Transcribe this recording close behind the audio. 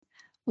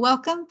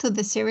Welcome to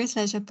the Serious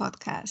Leisure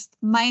podcast.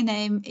 My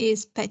name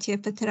is Petya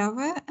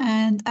Petrova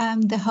and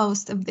I'm the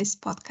host of this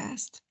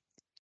podcast.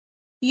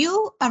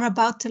 You are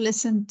about to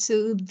listen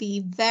to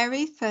the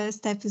very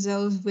first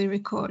episode we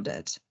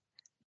recorded.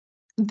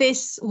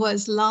 This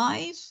was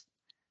live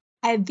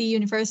at the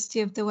University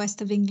of the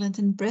West of England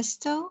in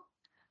Bristol,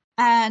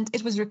 and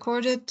it was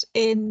recorded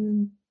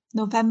in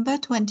November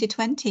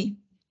 2020.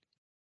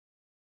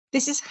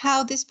 This is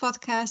how this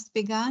podcast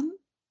began.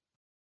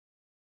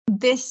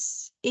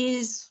 This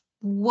is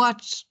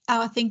what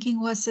our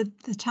thinking was at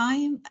the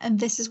time, and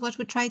this is what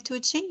we tried to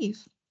achieve.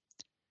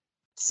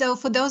 So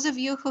for those of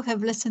you who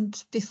have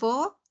listened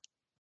before,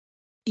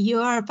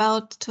 you are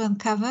about to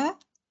uncover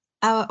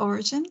our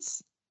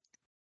origins.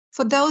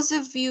 For those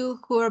of you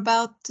who are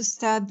about to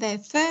start their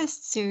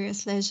first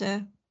Serious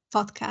Leisure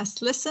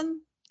podcast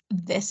listen,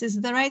 this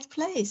is the right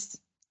place.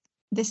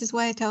 This is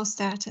where it all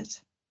started.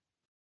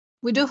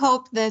 We do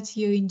hope that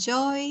you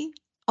enjoy,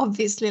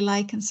 obviously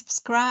like and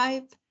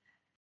subscribe.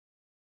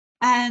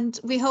 And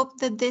we hope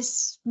that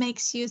this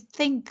makes you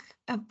think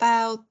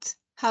about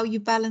how you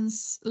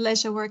balance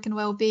leisure, work, and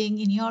well-being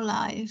in your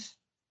life,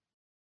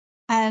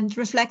 and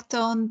reflect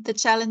on the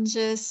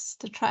challenges,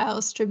 the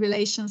trials,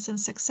 tribulations, and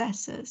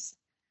successes.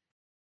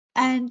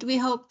 And we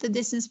hope that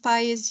this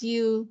inspires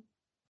you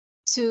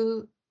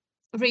to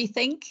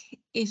rethink,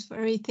 if a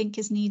rethink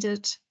is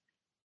needed,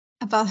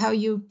 about how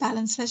you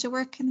balance leisure,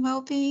 work, and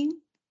well-being,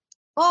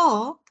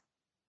 or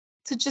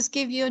to just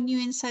give you a new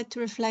insight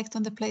to reflect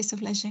on the place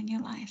of leisure in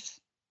your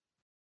life.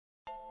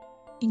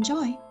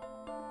 Enjoy.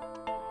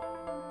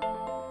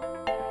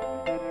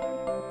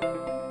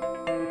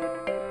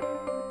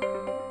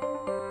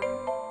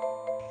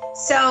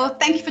 So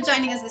thank you for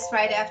joining us this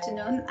Friday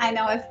afternoon. I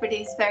know everybody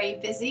is very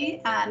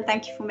busy, and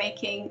thank you for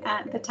making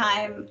the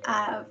time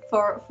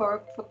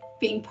for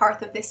being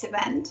part of this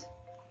event.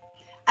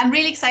 I'm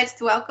really excited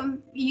to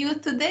welcome you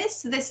to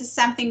this. This is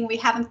something we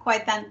haven't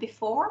quite done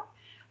before,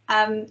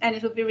 and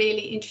it will be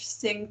really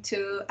interesting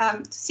to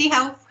see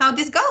how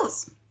this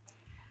goes.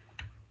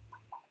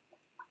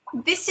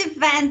 This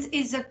event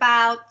is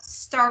about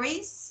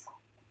stories,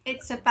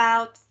 it's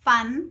about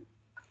fun,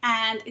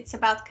 and it's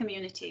about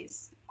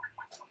communities.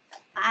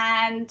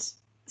 And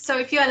so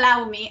if you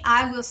allow me,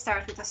 I will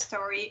start with a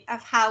story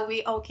of how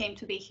we all came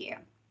to be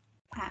here.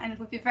 And it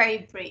will be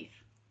very brief.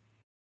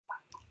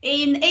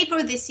 In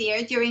April this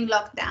year, during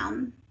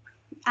lockdown,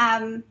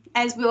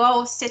 as we were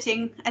all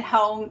sitting at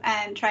home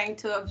and trying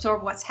to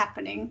absorb what's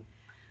happening,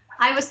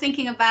 I was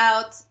thinking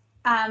about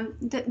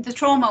the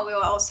trauma we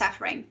were all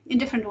suffering in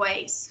different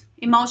ways,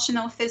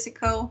 emotional,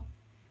 physical.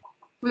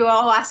 We were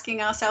all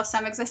asking ourselves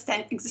some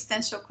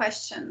existential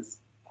questions.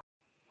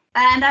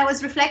 And I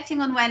was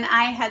reflecting on when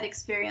I had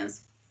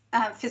experienced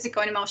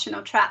physical and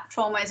emotional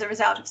trauma as a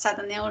result of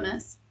sudden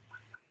illness.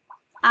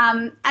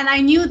 And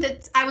I knew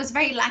that I was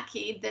very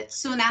lucky that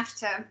soon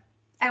after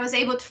I was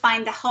able to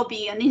find a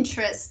hobby, an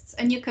interest,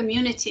 a new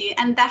community,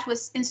 and that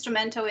was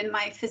instrumental in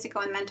my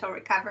physical and mental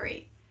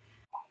recovery.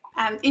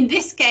 In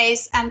this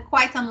case, and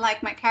quite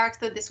unlike my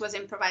character, this was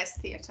improvised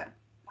theatre.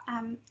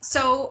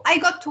 So I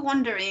got to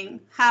wondering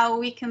how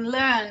we can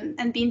learn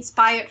and be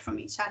inspired from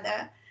each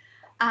other,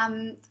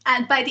 and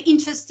by the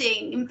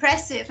interesting,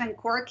 impressive, and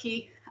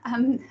quirky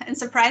and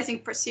surprising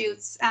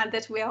pursuits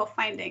that we're all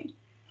finding.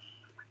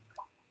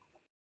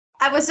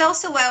 I was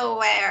also well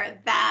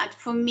aware that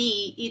for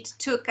me, it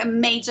took a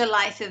major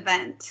life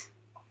event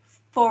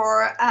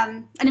for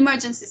an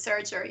emergency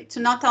surgery to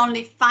not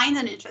only find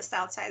an interest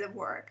outside of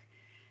work,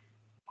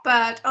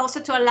 but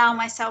also to allow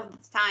myself the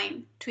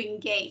time to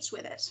engage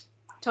with it,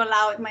 to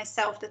allow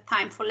myself the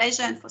time for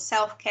leisure and for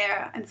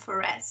self-care and for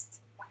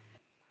rest.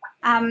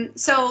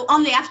 So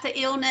only after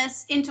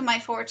illness into my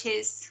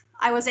 40s,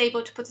 I was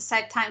able to put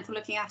aside time for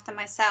looking after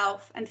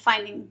myself and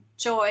finding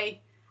joy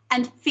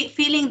and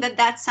feeling that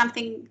that's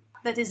something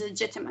that is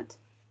legitimate.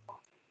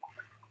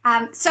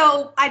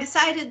 So I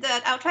decided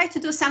that I'll try to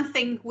do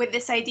something with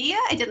this idea.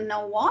 I didn't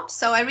know what,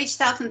 so I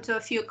reached out to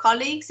a few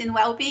colleagues in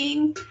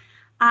well-being,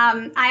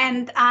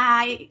 and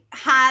I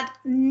had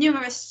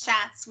numerous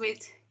chats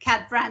with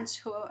Kat Branch,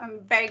 who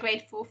I'm very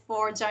grateful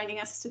for joining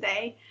us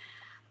today.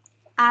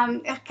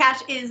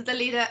 Kat is the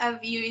leader of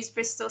UWE's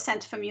Bristol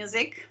Centre for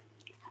Music.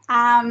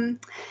 And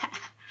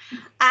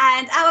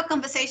our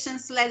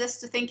conversations led us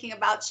to thinking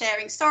about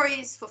sharing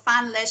stories for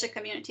fun, leisure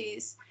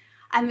communities.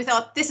 And we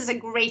thought this is a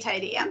great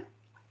idea.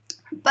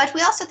 But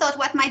we also thought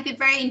what might be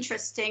very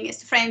interesting is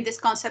to frame this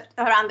concept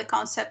around the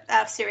concept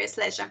of serious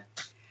leisure.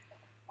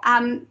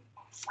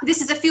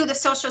 This is a field of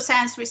social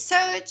science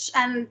research,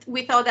 and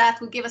we thought that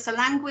would give us a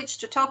language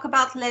to talk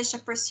about leisure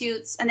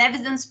pursuits, an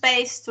evidence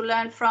base to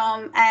learn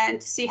from,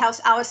 and see how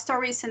our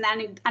stories and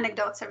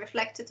anecdotes are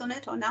reflected on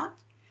it or not.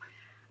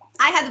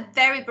 I had a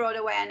very broad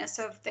awareness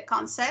of the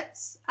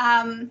concepts.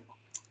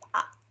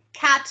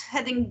 Kat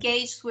had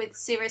engaged with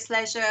serious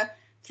leisure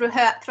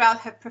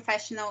throughout her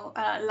professional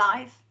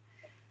life.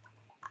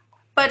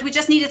 But we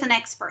just needed an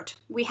expert.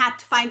 We had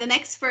to find an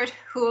expert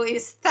who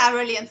is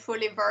thoroughly and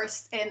fully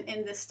versed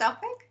in this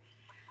topic.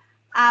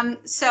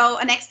 So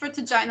an expert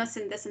to join us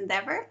in this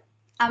endeavor.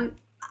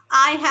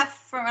 I have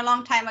from a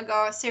long time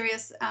ago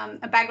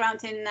a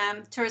background in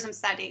tourism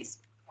studies.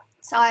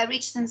 So I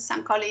reached in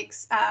some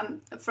colleagues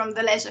from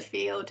the leisure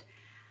field.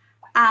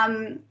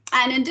 And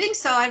in doing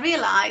so, I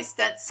realized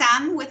that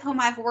Sam, with whom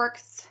I've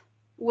worked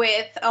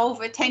with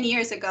over 10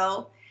 years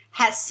ago,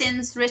 has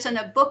since written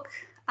a book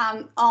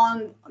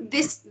on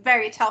this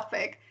very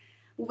topic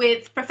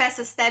with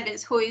Professor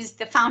Stebbins, who is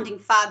the founding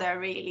father,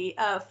 really,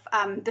 of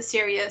the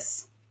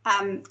serious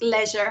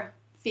leisure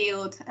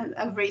field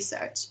of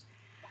research.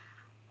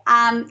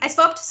 I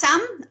spoke to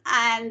Sam,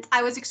 and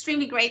I was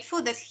extremely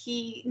grateful that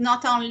he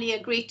not only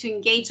agreed to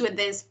engage with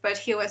this, but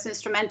he was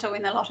instrumental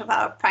in a lot of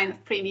our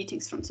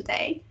pre-meetings from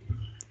today.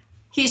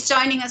 He's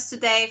joining us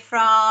today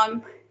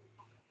from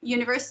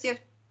University of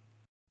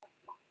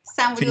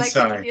Sam. Would like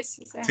to introduce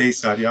yourself?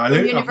 Teesside, yeah.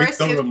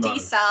 University of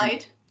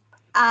Teesside,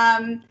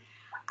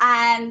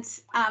 and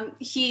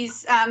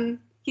he's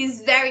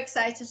very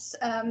excited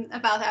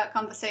about our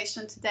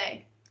conversation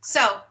today.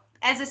 So,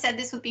 as I said,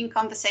 this would be in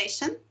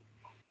conversation.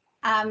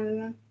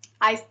 And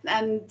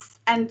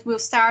we'll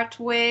start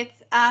with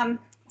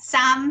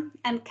Sam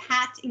and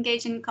Kat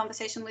engaging in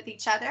conversation with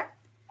each other.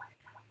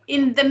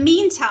 In the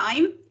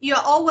meantime,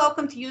 you're all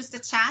welcome to use the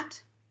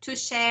chat to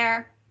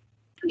share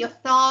your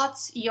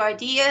thoughts, your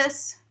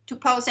ideas, to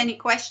pose any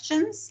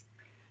questions.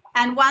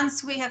 And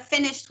once we have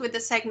finished with the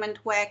segment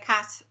where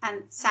Kat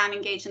and Sam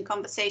engage in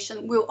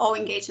conversation, we'll all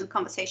engage in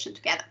conversation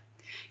together.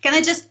 Can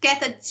I just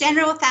get a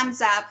general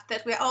thumbs up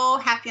that we're all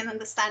happy and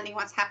understanding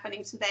what's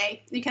happening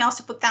today? You can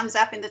also put thumbs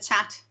up in the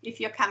chat if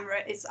your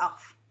camera is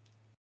off.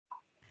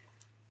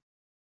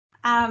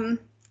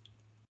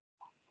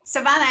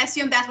 Savannah, I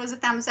assume that was a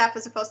thumbs up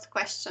as opposed to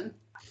question.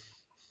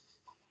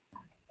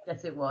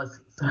 Yes, it was.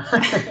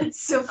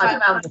 Super. I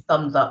found the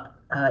thumbs up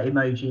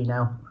emoji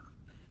now.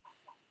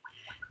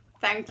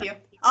 Thank you.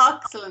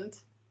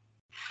 Excellent.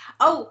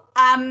 Oh,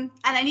 and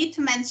I need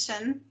to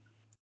mention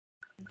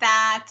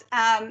that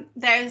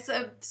there's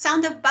a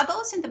sound of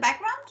bubbles in the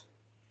background,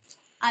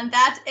 and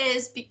that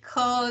is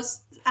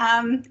because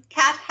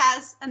Kat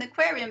has an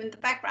aquarium in the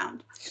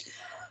background.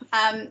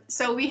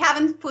 So we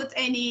haven't put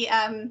any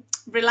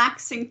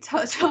relaxing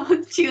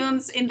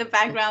tunes in the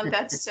background.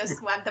 That's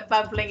just what the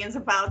bubbling is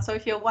about. So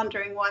if you're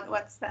wondering what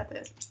that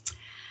is.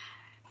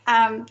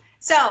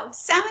 So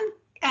Sam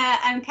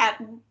and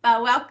Kat,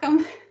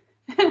 welcome.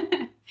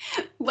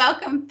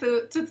 Welcome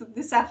to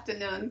this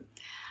afternoon.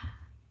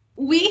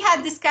 We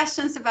had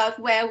discussions about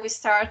where we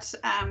start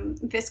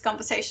this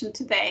conversation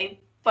today,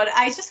 but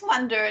I just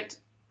wondered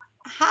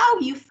how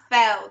you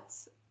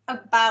felt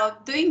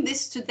about doing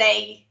this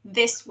today,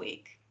 this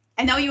week.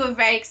 I know you were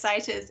very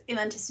excited in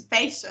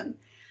anticipation,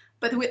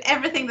 but with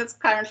everything that's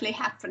currently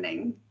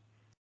happening,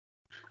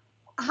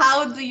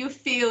 how do you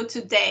feel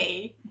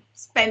today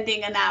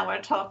spending an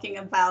hour talking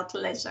about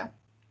leisure?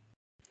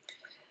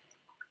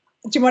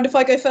 Do you mind if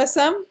I go first,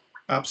 Sam?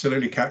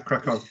 Absolutely, Kat,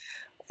 crack on.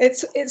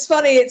 It's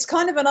funny, it's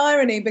kind of an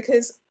irony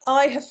because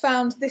I have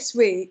found this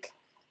week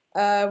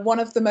one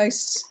of the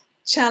most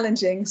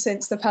challenging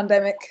since the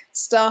pandemic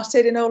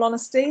started, in all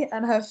honesty,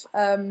 and have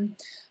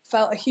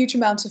felt a huge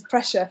amount of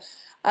pressure.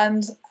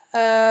 And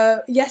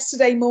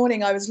yesterday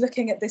morning I was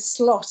looking at this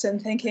slot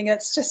and thinking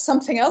it's just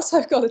something else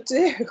I've got to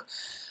do,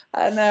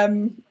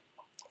 and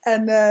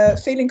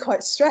feeling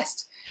quite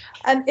stressed.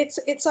 And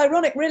it's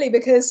ironic really,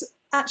 because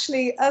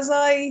actually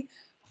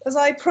as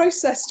I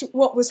processed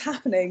what was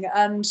happening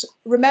and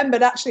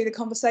remembered actually the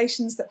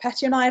conversations that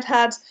Petty and I had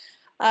had,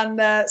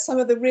 and some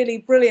of the really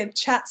brilliant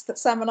chats that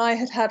Sam and I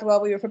had had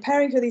while we were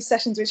preparing for these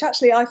sessions, which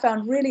actually I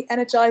found really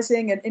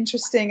energizing and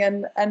interesting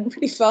and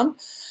really fun,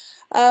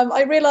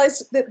 I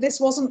realized that this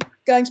wasn't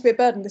going to be a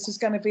burden. This was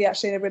going to be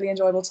actually a really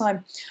enjoyable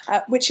time,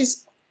 which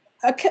is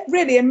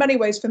really in many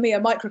ways for me a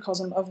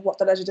microcosm of what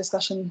the leisure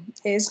discussion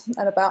is,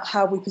 and about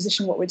how we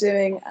position what we're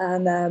doing,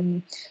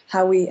 and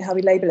how we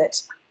label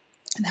it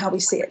and how we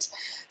see it.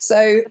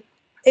 So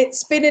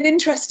it's been an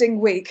interesting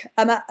week,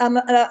 and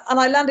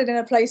I landed in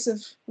a place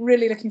of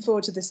really looking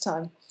forward to this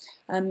time,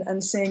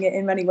 and seeing it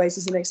in many ways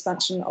as an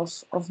expansion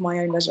of my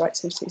own leisure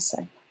activities.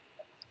 So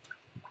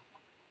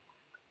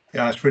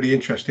yeah, it's really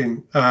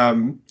interesting. I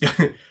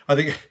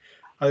think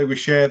we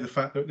share the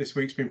fact that this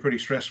week's been pretty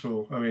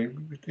stressful. I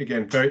mean,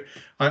 again,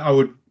 I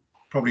would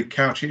probably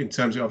couch it in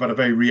terms of I've had a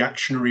very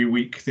reactionary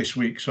week this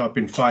week, so I've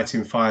been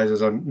fighting fires,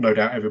 as I no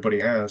doubt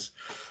everybody has.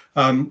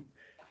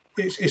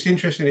 It's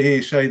interesting to hear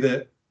you say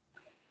that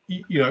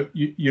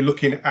you're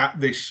looking at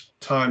this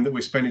time that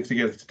we're spending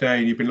together today,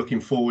 and you've been looking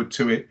forward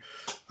to it.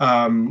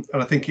 And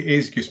I think it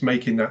is just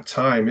making that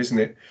time, isn't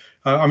it?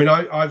 I mean,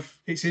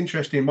 it's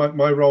interesting.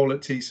 My role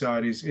at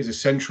Teesside is a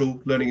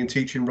central learning and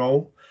teaching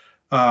role,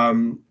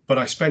 but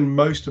I spend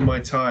most of my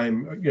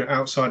time,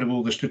 outside of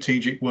all the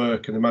strategic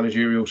work and the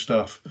managerial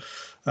stuff,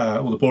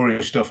 all the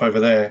boring stuff over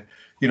there.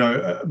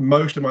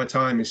 Most of my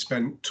time is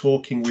spent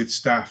talking with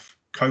staff,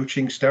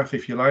 coaching staff,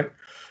 if you like.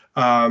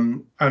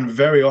 And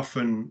very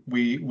often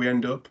we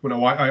end up,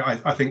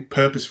 I think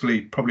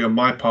purposefully, probably on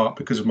my part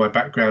because of my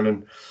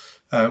background,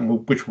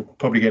 and which we'll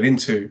probably get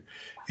into,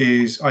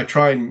 is I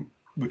try and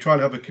we're trying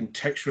to have a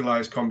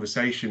contextualized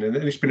conversation, and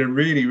it's been a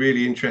really,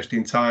 really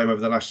interesting time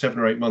over the last 7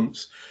 or 8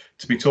 months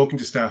to be talking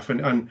to staff,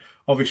 and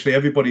obviously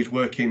everybody's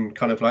working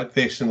kind of like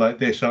this and like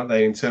this, aren't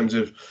they, in terms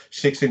of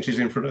 6 inches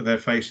in front of their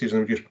faces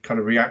and just kind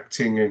of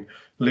reacting and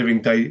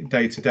living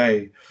day to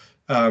day.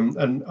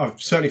 And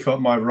I've certainly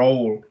felt my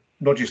role,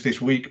 not just this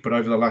week, but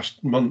over the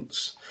last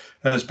months,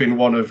 has been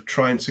one of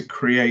trying to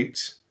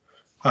create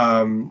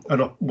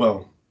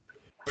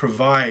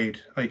provide,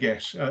 I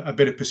guess, a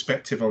bit of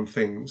perspective on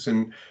things,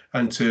 and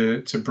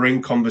to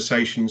bring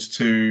conversations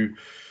to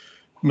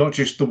not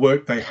just the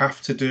work they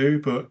have to do,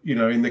 but, you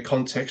know, in the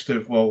context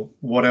of, well,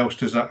 what else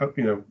does that,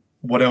 you know,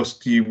 what else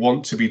do you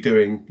want to be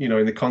doing, you know,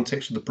 in the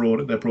context of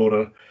their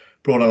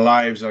broader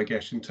lives, I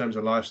guess, in terms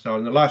of lifestyle.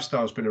 And the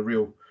lifestyle has been a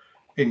real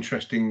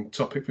interesting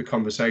topic for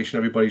conversation.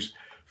 Everybody's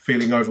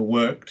feeling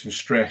overworked and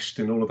stressed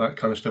and all of that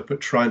kind of stuff,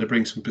 but trying to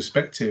bring some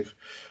perspective.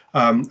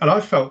 And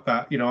I felt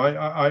that, you know,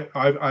 I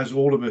as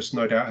all of us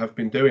no doubt have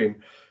been doing,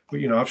 but,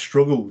 you know, I've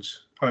struggled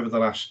over the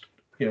last,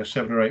 you know,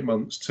 7 or 8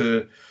 months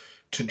to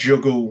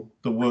juggle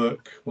the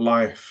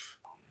work-life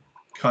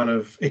kind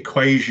of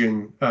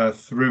equation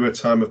through a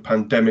time of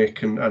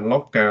pandemic and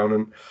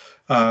lockdown.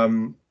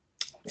 And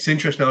it's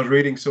interesting, I was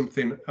reading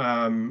something,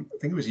 I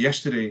think it was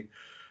yesterday,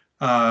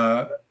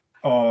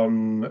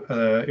 on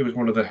it was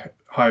one of the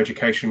higher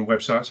education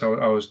websites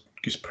I was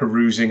just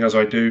perusing, as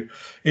I do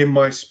in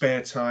my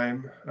spare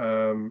time,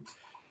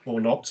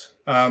 or not.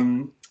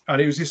 And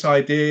it was this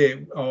idea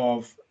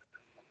of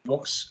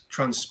what's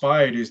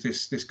transpired is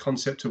this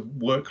concept of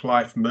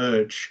work-life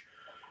merge.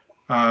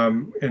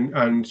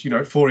 And you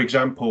know, for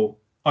example,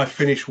 I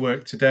finish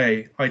work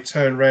today, I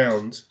turn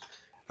around,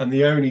 and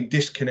the only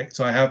disconnect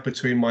I have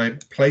between my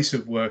place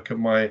of work and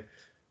my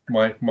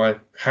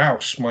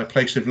house, my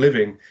place of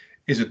living,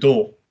 is a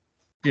door.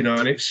 You know,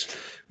 and it's,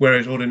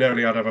 whereas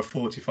ordinarily I'd have a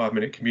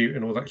 45-minute commute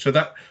and all that. So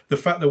that the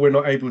fact that we're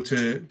not able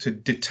to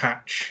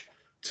detach,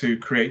 to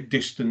create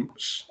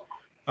distance,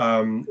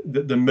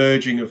 the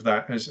merging of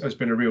that has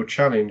been a real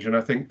challenge. And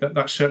I think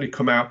that's certainly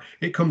come out.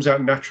 It comes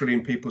out naturally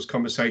in people's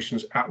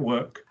conversations at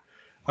work.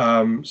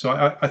 So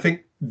I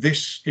think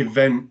this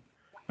event,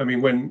 I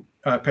mean, when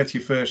Petya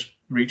first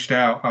reached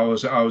out, I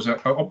was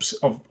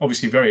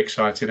obviously very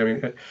excited. I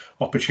mean,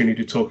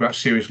 opportunity to talk about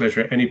serious leisure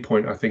at any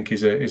point, I think,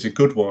 is a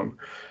good one.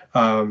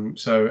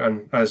 So,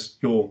 and as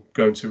you're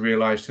going to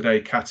realise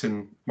today, Kat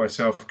and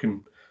myself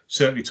can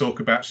certainly talk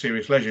about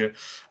serious leisure.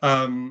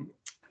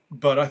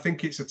 But I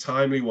think it's a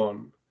timely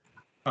one,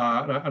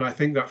 and I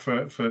think that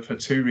for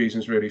 2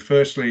 reasons really.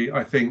 Firstly,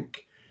 I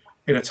think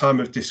in a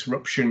time of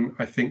disruption,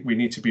 I think we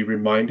need to be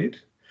reminded,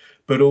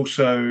 but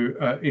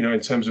also, you know, in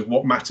terms of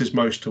what matters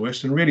most to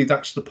us. And really,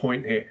 that's the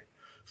point here.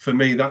 For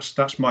me,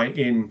 that's my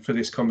in for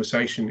this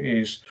conversation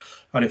is,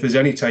 and if there's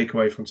any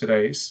takeaway from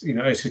today, it's, you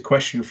know, it's a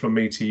question from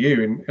me to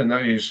you, and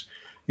that is,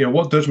 you know,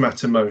 what does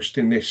matter most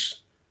in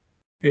this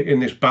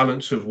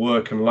balance of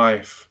work and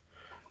life?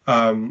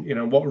 You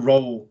know, what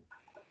role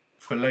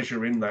for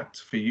leisure in that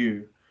for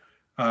you?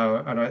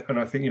 And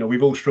I think, you know,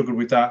 we've all struggled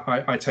with that.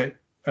 I take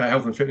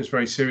health and fitness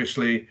very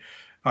seriously.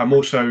 I'm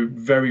also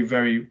very,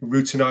 very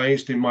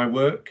routinized in my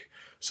work.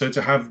 So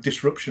to have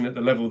disruption at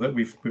the level that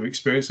we've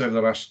experienced over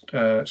the last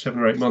 7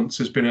 or 8 months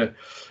has been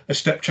a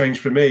step change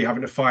for me,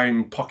 having to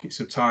find pockets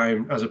of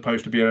time as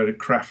opposed to being able to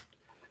craft,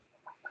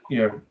 you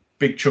know,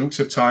 big chunks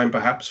of time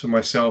perhaps for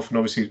myself. And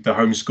obviously the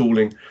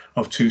homeschooling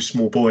of 2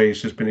 small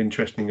boys has been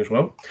interesting as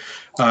well.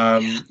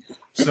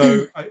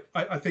 So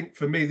I think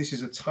for me, this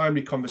is a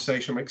timely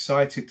conversation. I'm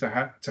excited to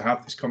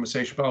have this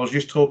conversation, but I was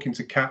just talking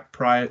to Kat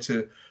prior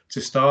to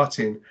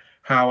starting,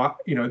 how,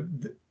 you know,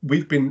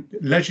 we've been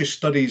leisure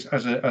studies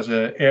as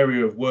a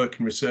area of work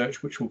and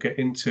research, which we'll get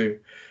into,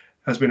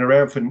 has been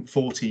around for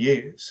 40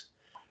 years.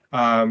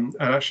 And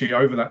actually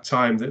over that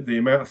time, the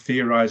amount of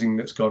theorizing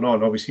that's gone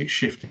on, obviously it's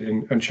shifted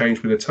and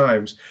changed with the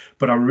times.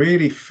 But I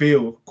really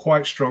feel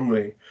quite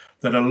strongly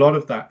that a lot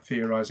of that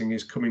theorizing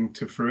is coming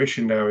to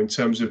fruition now in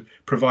terms of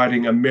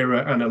providing a mirror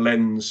and a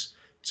lens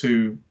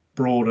to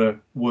broader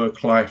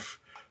work-life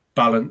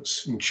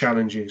balance and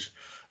challenges.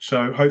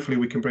 So hopefully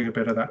we can bring a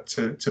bit of that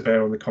to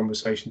bear on the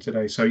conversation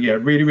today. So yeah,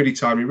 really, really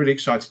timely, really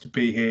excited to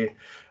be here.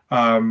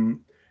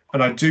 And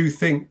I do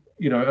think,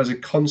 you know, as a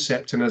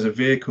concept and as a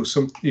vehicle,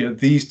 you know,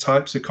 these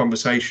types of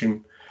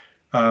conversation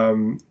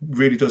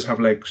really does have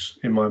legs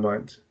in my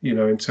mind, you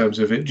know, in terms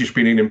of it just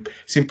being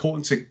it's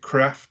important to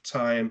craft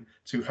time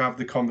to have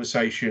the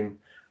conversation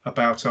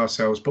about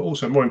ourselves, but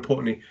also more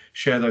importantly,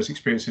 share those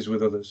experiences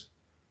with others.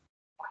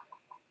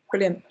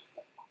 Brilliant.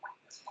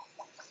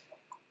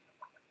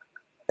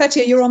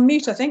 Petya, you're on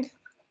mute, I think.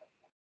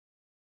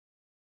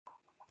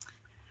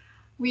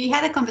 We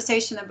had a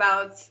conversation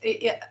about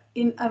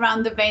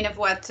around the vein of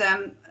what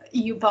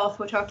you both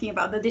were talking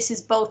about, that this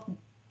is both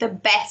the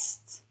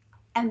best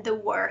and the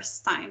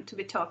worst time to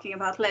be talking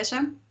about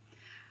leisure.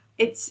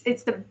 It's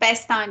the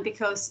best time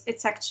because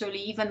it's actually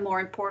even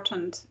more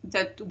important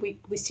that we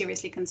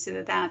seriously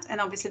consider that, and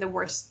obviously the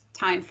worst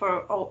time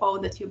for all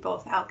that you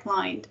both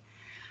outlined.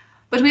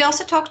 But we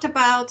also talked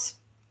about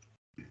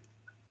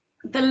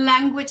the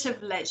language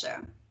of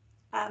leisure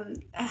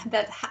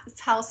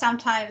how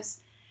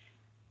sometimes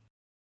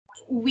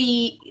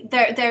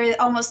there is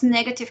almost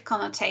negative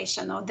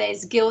connotation, or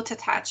there's guilt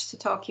attached to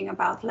talking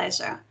about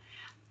leisure.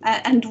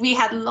 And we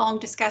had long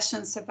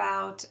discussions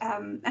about,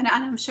 and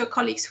I'm sure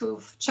colleagues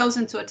who've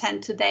chosen to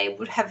attend today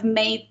would have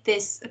made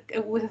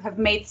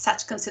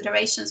such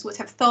considerations, would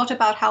have thought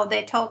about how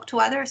they talk to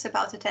others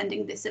about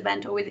attending this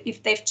event, or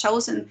if they've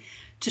chosen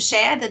to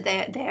share that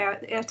they're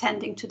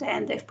attending today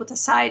and they've put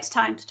aside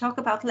time to talk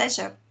about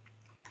leisure.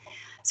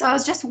 So I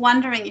was just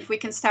wondering if we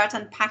can start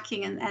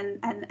unpacking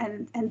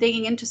and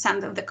digging into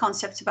some of the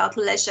concepts about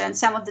leisure and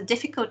some of the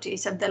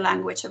difficulties of the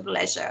language of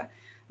leisure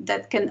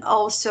that can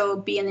also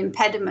be an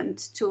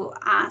impediment to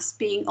us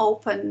being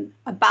open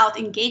about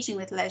engaging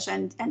with leisure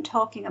and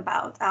talking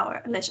about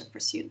our leisure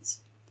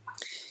pursuits.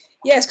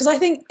 Yes, because I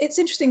think it's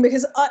interesting,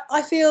 because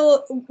I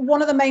feel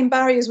one of the main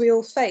barriers we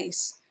all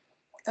face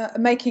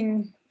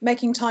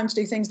making time to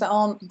do things that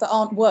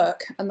aren't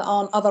work and that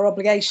aren't other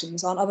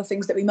obligations, aren't other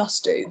things that we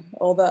must do,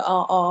 or that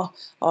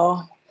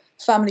our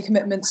family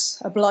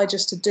commitments oblige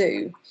us to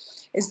do,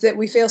 is that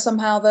we feel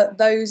somehow that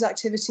those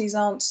activities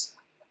aren't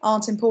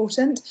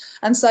important,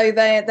 and so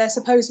they're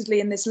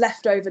supposedly in this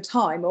leftover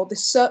time or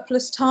this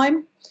surplus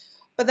time.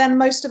 But then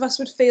most of us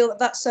would feel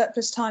that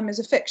surplus time is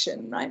a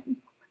fiction, right?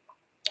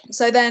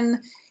 So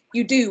then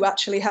you do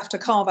actually have to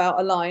carve out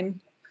a line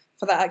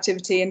for that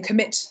activity and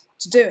commit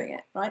to doing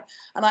it, right?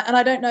 And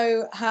I don't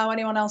know how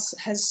anyone else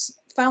has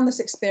found this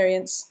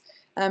experience,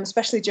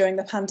 especially during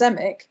the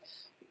pandemic,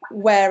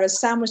 where, as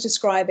Sam was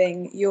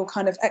describing, your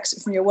kind of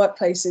exit from your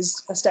workplace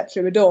is a step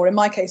through a door. In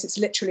my case, it's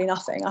literally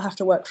nothing. I have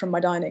to work from my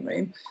dining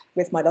room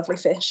with my lovely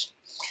fish.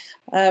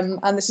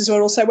 And this is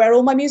also where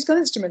all my musical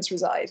instruments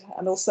reside,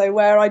 and also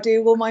where I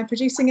do all my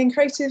producing and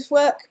creative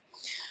work.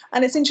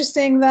 And it's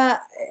interesting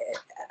that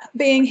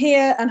being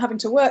here and having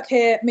to work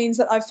here means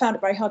that I've found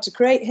it very hard to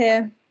create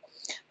here.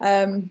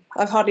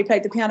 I've hardly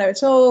played the piano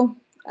at all.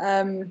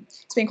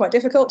 It's been quite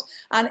difficult.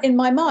 And in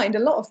my mind, a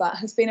lot of that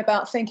has been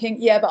about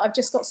thinking, yeah, but I've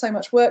just got so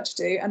much work to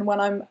do. And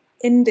when I'm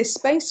in this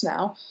space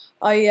now,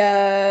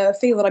 I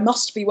feel that I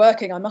must be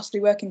working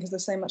because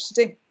there's so much to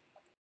do.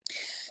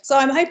 So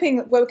I'm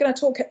hoping we're going to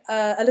talk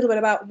a little bit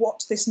about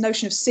what this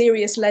notion of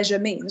serious leisure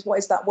means. What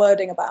is that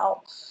wording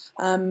about?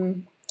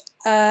 To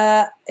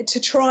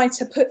try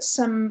to put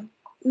some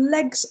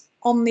legs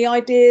on the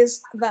idea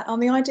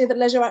that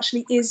leisure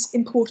actually is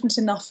important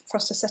enough for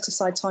us to set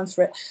aside time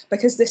for it,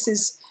 because this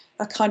is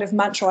a kind of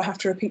mantra I have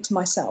to repeat to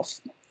myself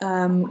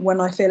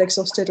when I feel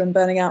exhausted and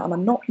burning out and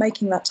I'm not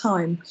making that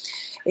time,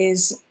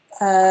 is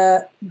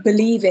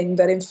believing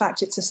that in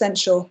fact it's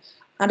essential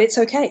and it's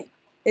okay.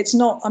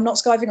 I'm not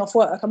skiving off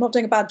work, I'm not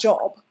doing a bad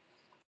job,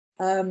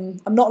 I'm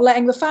not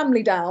letting the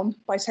family down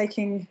by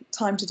taking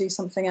time to do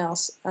something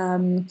else.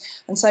 And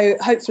so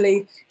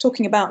hopefully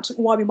talking about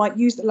why we might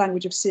use the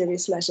language of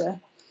serious leisure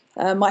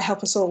might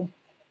help us all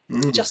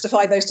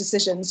justify those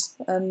decisions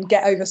and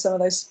get over some of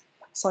those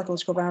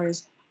psychological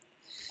barriers.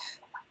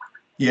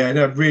 Yeah,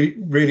 no,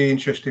 really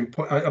interesting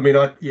point. I mean,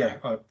 I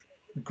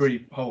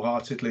agree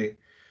wholeheartedly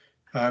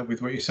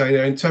with what you're saying.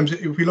 In terms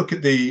of, if we look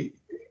at the,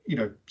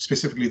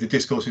 specifically the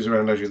discourses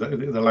around leisure,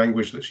 the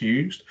language that's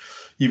used,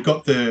 you've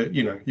got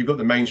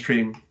the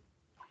mainstream,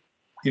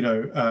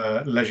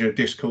 leisure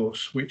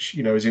discourse, which,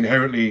 is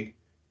inherently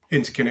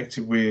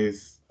interconnected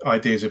with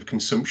ideas of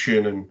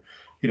consumption and,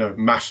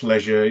 mass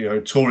leisure.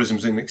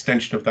 Tourism's an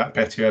extension of that,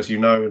 Betty, as you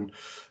know,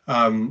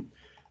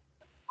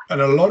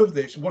 and a lot of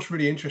this, what's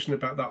really interesting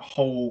about that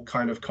whole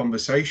kind of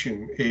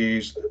conversation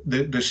is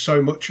that there's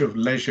so much of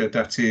leisure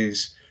that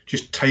is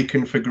just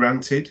taken for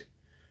granted.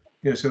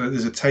 So that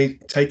there's a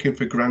taken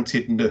for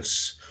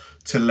grantedness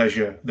to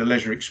leisure, the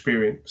leisure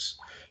experience,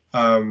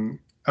 and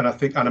I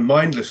think, and a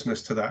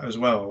mindlessness to that as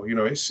well.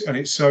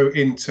 It's so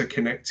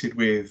interconnected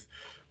with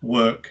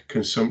work,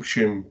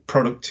 consumption,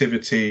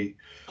 productivity,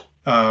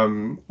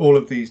 all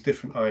of these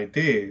different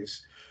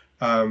ideas.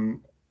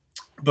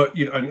 But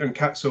and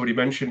Kat's already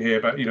mentioned here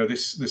about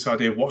this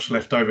idea of what's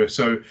left over.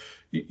 So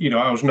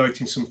I was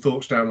noting some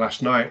thoughts down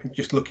last night,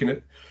 just looking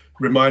at,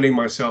 reminding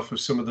myself of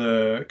some of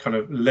the kind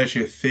of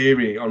leisure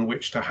theory on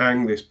which to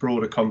hang this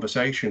broader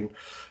conversation.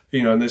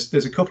 And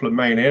there's a couple of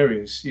main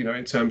areas,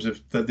 in terms of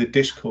the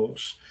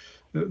discourse.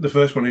 The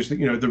first one is that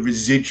the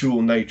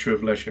residual nature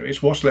of leisure.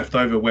 It's what's left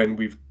over when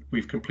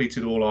we've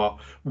completed all our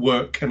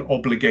work and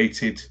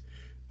obligated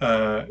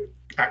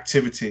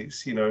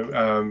activities.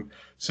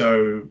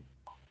 So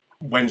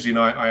Wednesday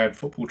night I had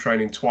football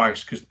training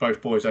twice because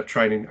both boys had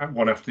training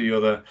one after the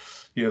other.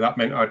 That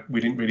meant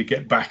we didn't really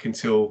get back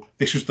until,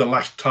 this was the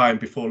last time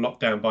before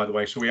lockdown, by the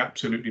way, so we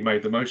absolutely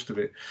made the most of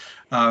it.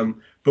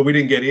 But we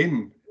didn't get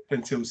in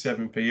until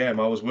 7 p.m.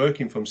 I was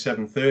working from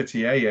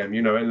 7:30 a.m.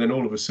 And then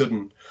all of a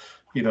sudden,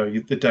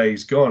 the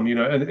day's gone.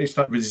 And it's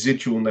that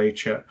residual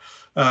nature.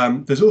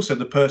 There's also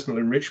the personal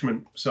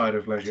enrichment side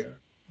of leisure.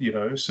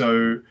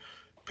 So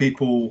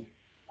people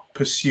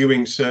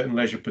pursuing certain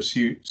leisure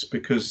pursuits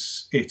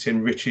because it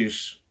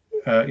enriches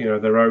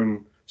their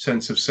own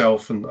sense of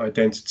self and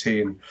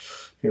identity, and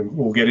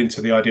we'll get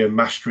into the idea of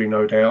mastery,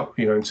 no doubt,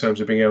 in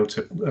terms of being able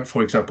to,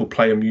 for example,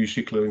 play a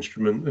musical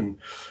instrument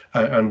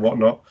and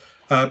whatnot.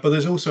 But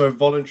there's also a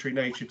voluntary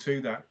nature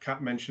to that.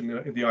 Kat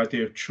mentioned the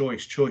idea of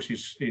choice. Choice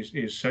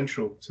is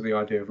central to the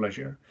idea of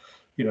leisure.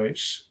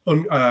 It's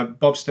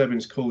Bob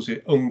Stebbins calls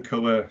it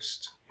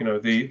uncoerced.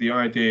 The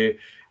idea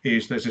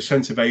is there's a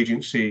sense of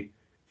agency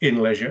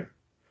in leisure,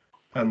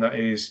 and that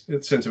is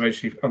a sense of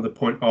agency on the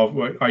point of,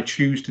 well, I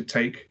choose to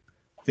take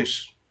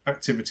this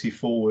activity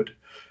forward.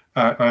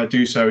 I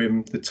do so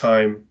in the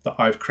time that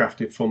I've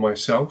crafted for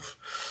myself.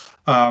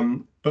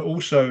 But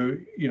also,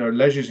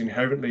 leisure is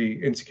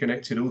inherently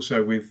interconnected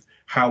also with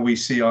how we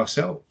see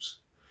ourselves.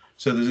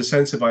 So there's a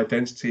sense of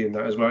identity in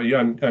that as well.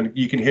 And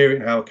you can hear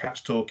it in how Kat's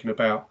talking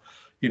about,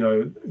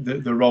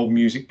 the role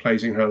music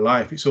plays in her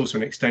life. It's also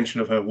an extension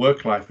of her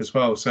work life as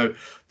well. So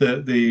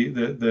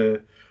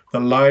the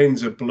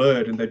lines are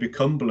blurred, and they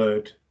become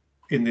blurred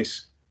in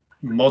this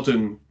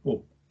modern, or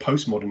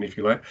postmodern, if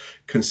you like,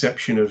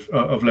 conception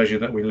of leisure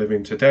that we live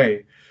in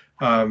today.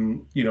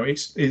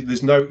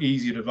 There's no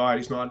easy divide.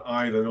 It's not an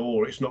either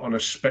or. It's not on a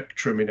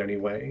spectrum in any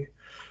way.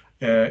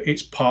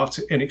 It's part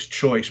and it's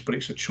choice, but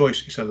it's a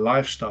choice. It's a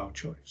lifestyle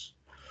choice,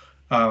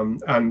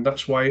 and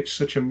that's why it's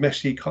such a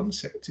messy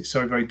concept. It's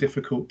so very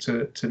difficult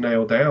to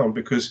nail down,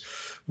 because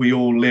we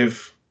all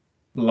live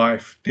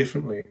life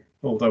differently.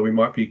 Although we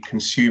might be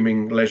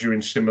consuming leisure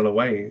in similar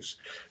ways,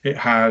 it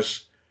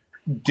has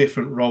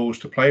different roles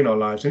to play in our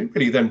lives, and it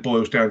really then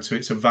boils down to,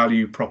 it's a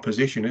value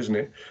proposition, isn't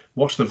it?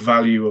 What's the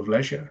value of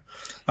leisure?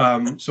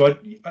 So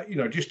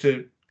I just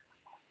to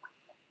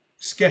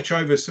sketch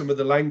over some of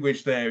the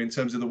language there in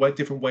terms of the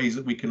different ways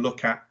that we can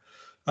look at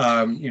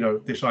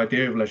this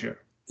idea of leisure.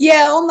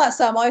 Yeah, on that,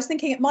 Sam, I was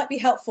thinking it might be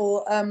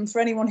helpful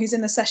for anyone who's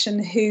in the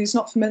session who's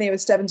not familiar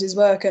with Stebbins's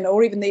work,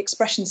 or even the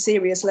expression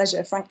serious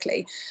leisure,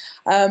 frankly,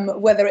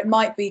 whether it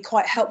might be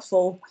quite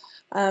helpful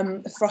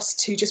for us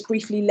to just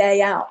briefly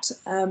lay out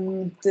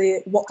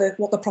what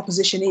the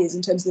proposition is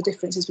in terms of the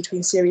differences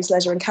between serious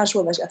leisure and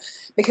casual leisure.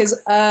 Because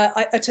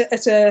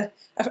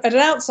at an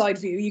outside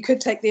view, you could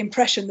take the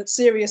impression that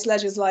serious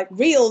leisure is like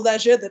real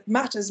leisure that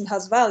matters and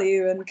has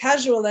value, and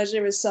casual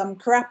leisure is some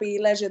crappy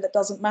leisure that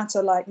doesn't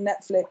matter, like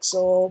Netflix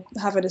or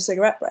having a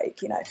cigarette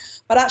break,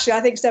 But actually,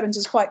 I think Stebbins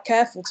is quite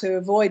careful to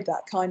avoid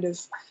that kind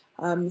of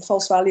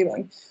false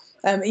valuing.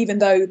 Even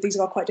though these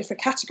are quite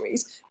different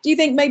categories. Do you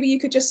think maybe you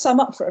could just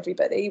sum up for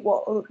everybody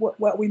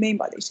what we mean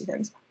by these two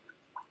things?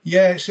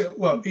 Yeah,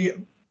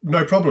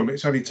 no problem.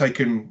 It's only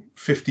taken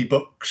 50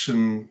 books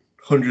and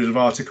hundreds of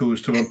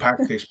articles to unpack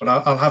this, but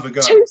I'll have a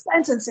go. 2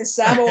 sentences,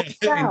 Sam. Or in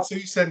 2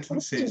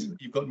 sentences,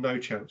 you've got no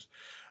chance.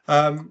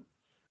 I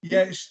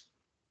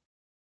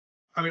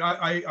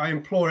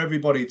implore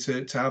everybody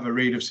to have a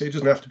read of it. It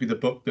doesn't have to be the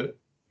book that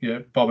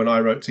Bob and I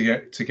wrote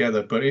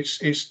together, but it's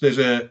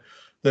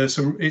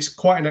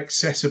quite an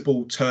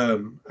accessible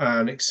term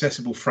and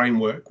accessible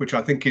framework, which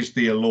I think is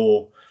the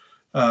allure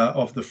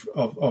of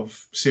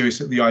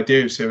the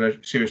idea of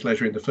serious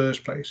leisure in the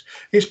first place.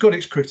 It's got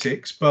its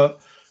critics,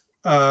 but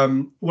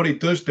what it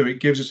does do, it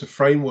gives us a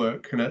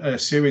framework and a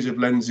series of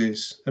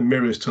lenses and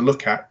mirrors to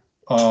look at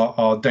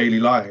our daily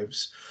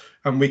lives,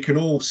 and we can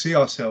all see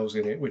ourselves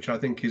in it, which I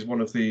think is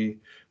one of the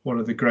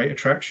great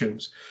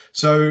attractions.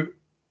 So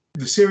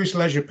the serious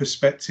leisure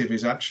perspective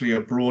is actually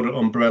a broader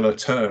umbrella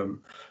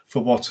term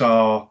for what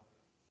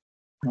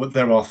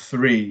there are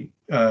 3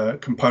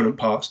 component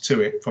parts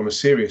to it from a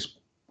serious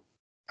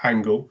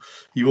angle.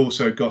 You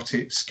also got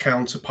its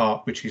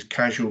counterpart, which is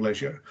casual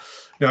leisure.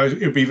 Now,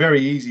 it'd be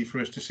very easy for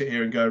us to sit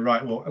here and go,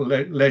 right, well,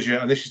 leisure,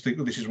 and this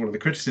is one of the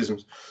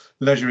criticisms,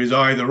 leisure is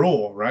either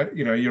or, right?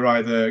 You're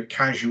either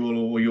casual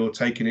or you're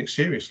taking it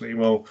seriously.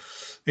 Well,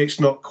 it's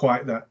not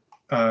quite that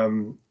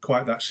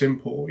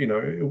simple.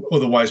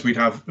 Otherwise we'd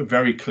have a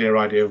very clear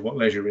idea of what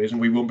leisure is,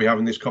 and we wouldn't be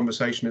having this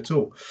conversation at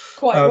all.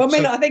 Quite.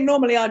 I think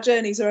normally our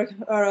journeys are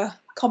a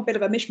bit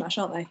of a mishmash,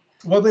 aren't they?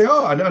 Well, they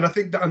are, and I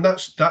think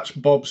that's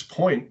Bob's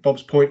point.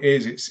 Bob's point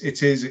is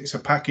it's a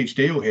package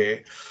deal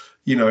here.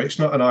 It's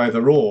not an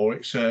either or.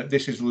 It's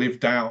this is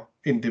lived out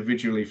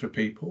individually for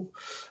people.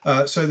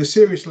 So the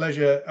serious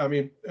leisure,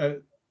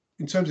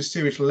 in terms of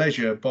serious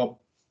leisure, Bob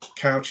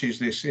couches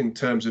this in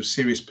terms of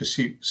serious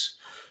pursuits.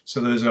 So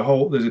there's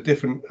a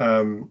different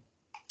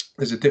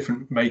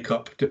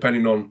makeup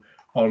depending on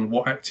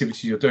what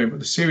activities you're doing. But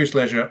the serious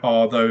leisure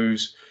are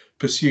those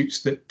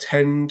pursuits that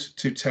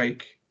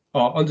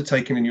are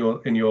undertaken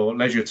in your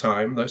leisure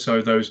time.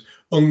 So those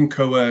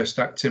uncoerced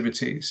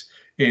activities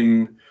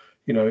you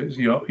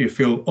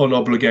feel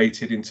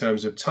unobligated in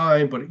terms of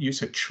time, but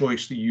it's a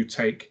choice that you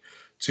take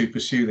to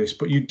pursue this.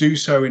 But you do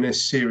so in a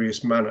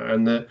serious manner,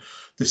 and the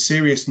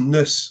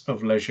seriousness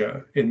of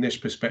leisure in this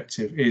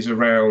perspective is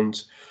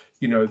around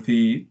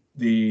the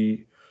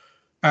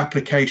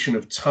application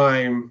of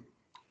time,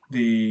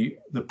 the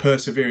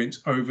perseverance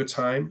over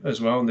time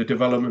as well, and the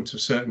development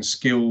of certain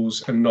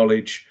skills and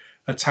knowledge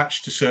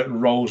attached to certain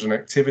roles and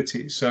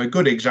activities. So a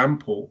good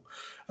example,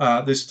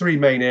 there's 3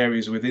 main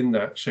areas within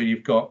that. So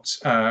you've got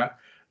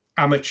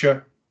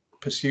amateur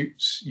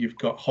pursuits, you've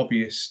got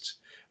hobbyist,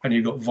 and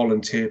you've got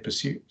volunteer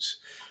pursuits.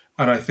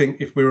 And I think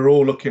if we were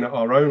all looking at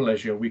our own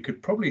leisure, we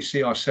could probably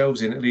see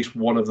ourselves in at least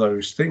one of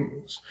those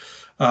things.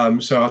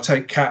 So I'll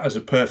take Kat as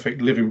a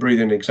perfect living,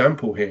 breathing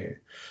example here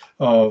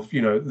of,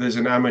 you know, there's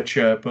an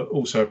amateur, but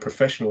also a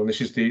professional. And this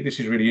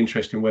is really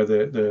interesting where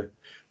the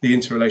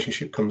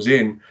interrelationship comes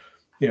in.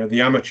 You know,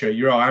 the amateur,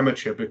 you're our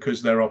amateur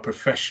because they're our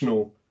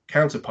professional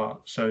counterpart.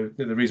 So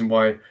the reason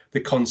why the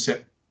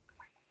concept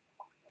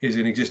is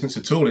in existence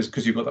at all is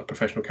because you've got that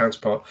professional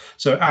counterpart.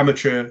 So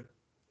amateur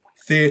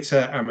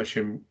theatre,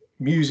 amateur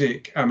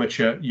music,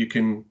 amateur, you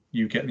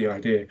get the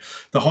idea.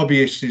 The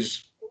hobbyist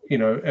is, you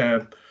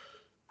know,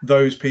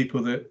 those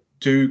people that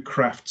do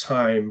craft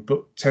time,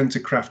 but tend to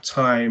craft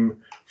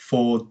time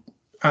for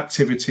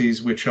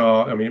activities which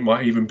are, I mean, it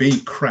might even be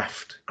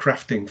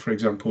crafting, for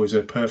example, is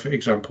a perfect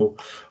example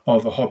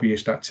of a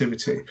hobbyist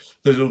activity.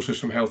 There's also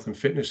some health and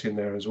fitness in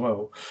there as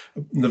well.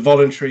 The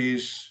voluntary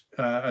is,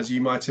 as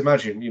you might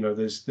imagine, you know,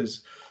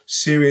 there's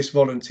serious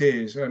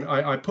volunteers, and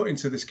I put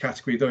into this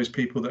category those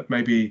people that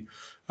maybe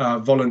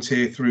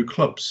volunteer through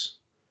clubs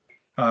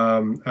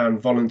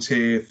and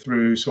volunteer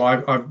through. So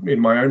I've in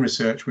my own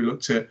research, we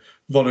looked at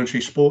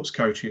voluntary sports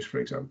coaches, for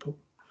example.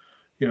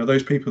 You know,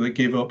 those people that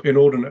give up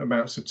inordinate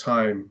amounts of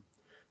time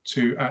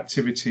to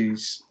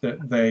activities that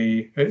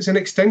it's an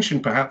extension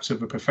perhaps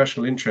of a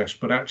professional interest,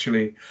 but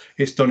actually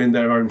it's done in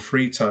their own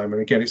free time.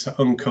 And again, it's that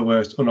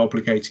uncoerced,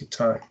 unobligated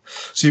time.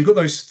 So you've got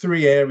those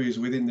three areas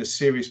within the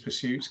serious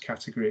pursuits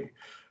category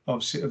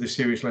of the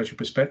serious leisure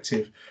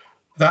perspective.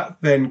 That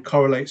then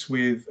correlates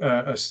with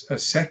a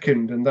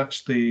second, and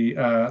that's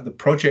the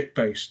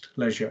project-based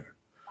leisure.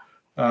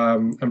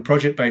 And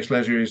project-based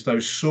leisure is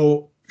those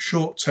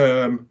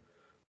short-term,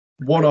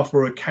 one-off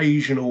or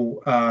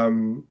occasional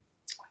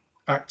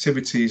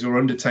activities or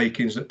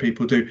undertakings that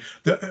people do.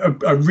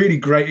 A really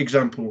great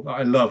example that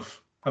I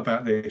love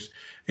about this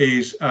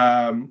is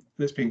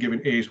that's been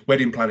given is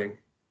wedding planning,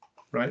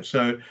 right?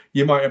 So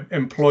you might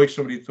employ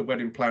somebody to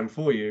wedding plan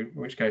for you,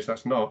 in which case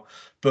that's not,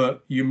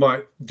 but you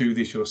might do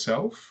this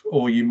yourself,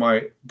 or you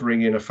might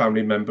bring in a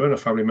family member and a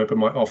family member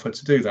might offer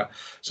to do that.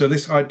 So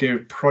this idea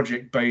of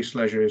project-based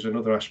leisure is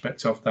another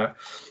aspect of that.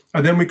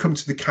 And then we come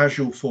to the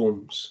casual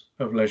forms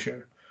of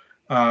leisure.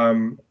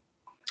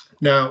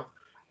 Now,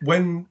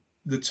 when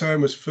the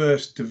term was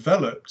first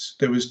developed,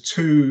 there was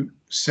two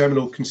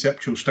seminal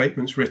conceptual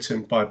statements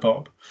written by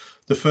Bob.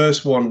 The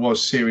first one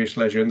was serious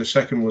leisure, and the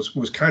second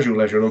was casual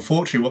leisure. And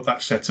unfortunately, what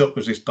that set up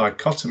was this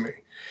dichotomy,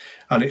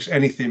 and it's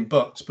anything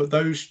but. But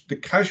the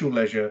casual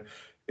leisure,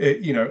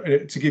 you know,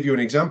 to give you an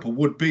example,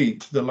 would be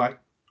the like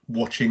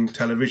watching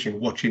television,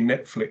 watching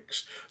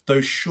Netflix,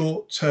 those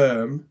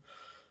short-term,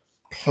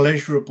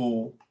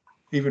 pleasurable,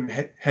 even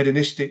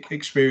hedonistic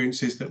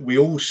experiences that we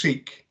all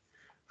seek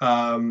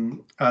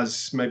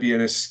as maybe an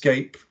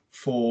escape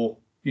for,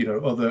 you know,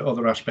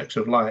 other aspects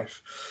of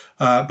life,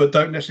 but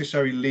don't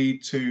necessarily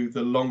lead to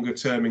the longer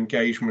term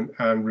engagement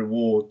and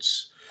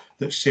rewards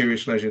that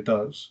serious leisure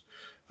does.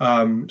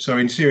 So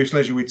in serious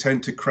leisure, we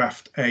tend to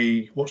craft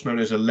what's known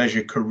as a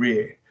leisure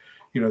career,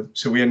 you know,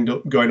 so we end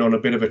up going on a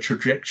bit of a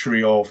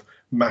trajectory of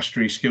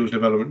mastery, skills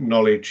development,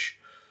 knowledge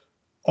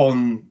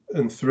on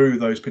and through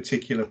those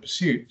particular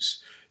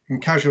pursuits. In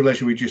casual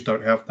leisure, we just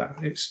don't have that.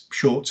 It's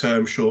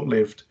short-term,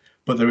 short-lived,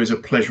 but there is a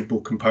pleasurable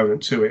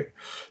component to it.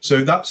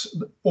 So that's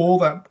all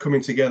that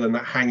coming together and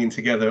that hanging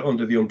together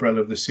under the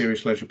umbrella of the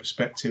serious leisure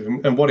perspective.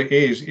 And what it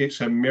is, it's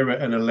a mirror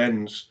and a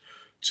lens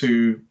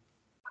to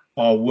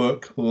our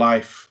work,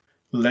 life,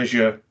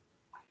 leisure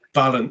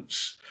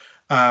balance.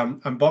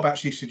 And Bob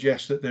actually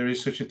suggests that there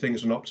is such a thing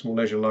as an optimal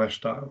leisure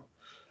lifestyle.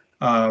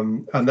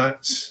 And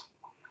that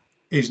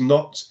is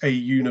not a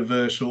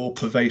universal or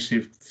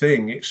pervasive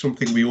thing. It's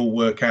something we all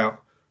work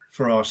out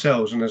for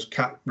ourselves. And as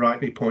Kat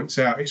rightly points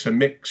out, it's a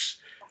mix,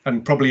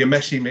 and probably a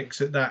messy mix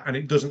at that, and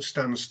it doesn't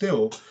stand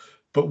still.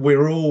 But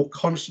we're all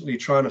constantly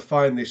trying to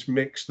find this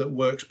mix that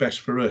works best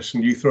for us.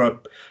 And you throw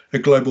a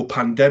global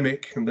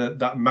pandemic and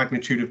that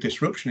magnitude of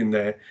disruption in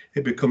there,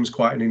 it becomes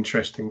quite an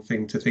interesting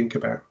thing to think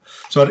about.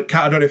 So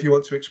Kat, I don't know if you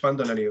want to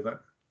expand on any of that.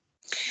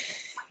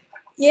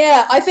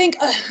 Yeah, I think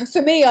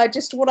for me,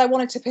 what I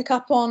wanted to pick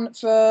up on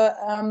for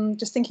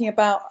just thinking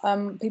about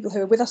people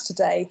who are with us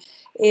today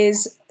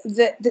is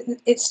that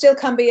it still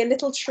can be a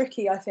little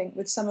tricky, I think,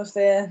 with some of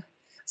the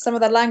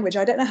language.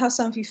 I don't know how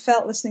some of you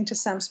felt listening to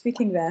Sam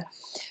speaking there,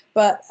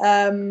 but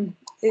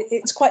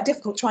it's quite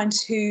difficult trying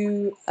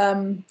to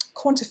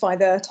quantify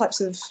the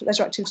types of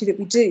leisure activity that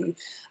we do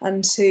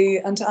and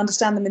to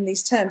understand them in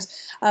these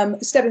terms.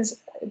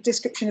 Stebbins'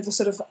 description of the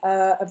sort of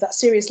that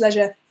serious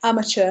leisure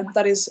amateur,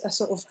 that is a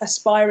sort of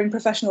aspiring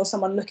professional,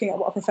 someone looking at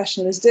what a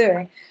professional is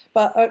doing.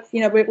 But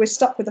you know, we're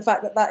stuck with the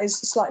fact that is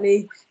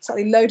slightly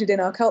loaded in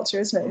our culture,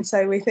 isn't it? And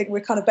so we think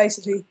we're kind of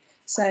basically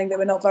saying that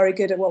we're not very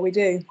good at what we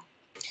do.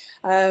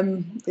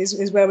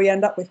 Is where we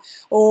end up with,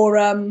 or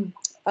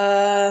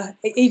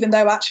even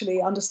though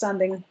actually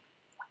understanding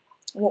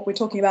what we're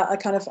talking about, a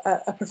kind of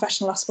a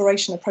professional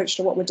aspiration approach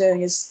to what we're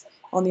doing is,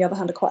 on the other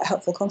hand, a quite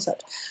helpful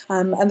concept.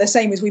 And the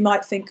same as we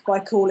might think by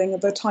calling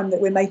the time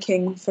that we're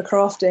making for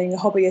crafting a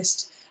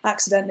hobbyist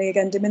accidentally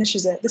again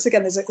diminishes it. This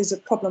again is a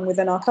problem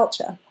within our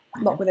culture.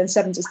 not within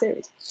Sevens's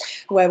theories,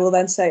 where we'll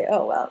then say,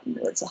 oh, well,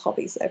 it's a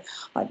hobby, so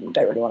I don't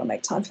really want to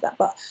make time for that.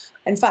 But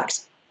in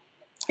fact,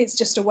 it's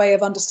just a way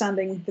of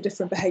understanding the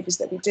different behaviours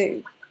that we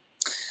do.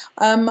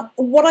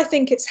 What I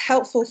think it's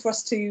helpful for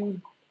us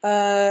to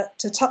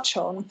touch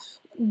on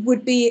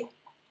would be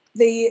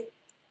the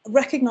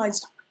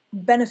recognised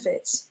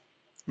benefits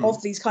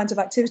of these kinds of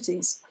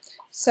activities.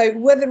 So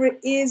whether it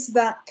is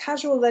that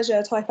casual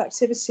leisure type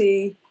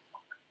activity,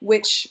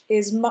 which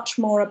is much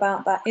more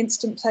about that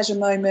instant pleasure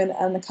moment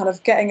and the kind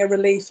of getting a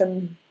relief,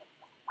 and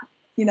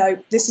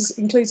this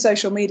includes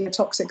social media,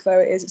 toxic though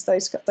it is, it's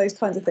those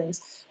kinds of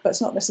things, but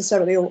it's not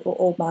necessarily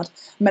all bad.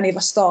 Many of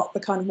us start the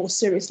kind of more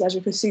serious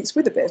leisure pursuits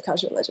with a bit of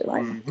casual leisure,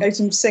 right? Go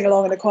to sing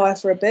along in a choir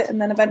for a bit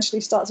and then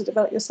eventually start to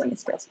develop your singing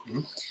skills.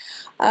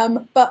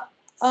 But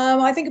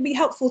I think it'd be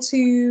helpful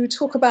to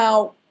talk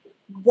about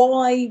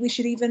why we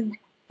should even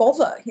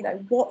bother.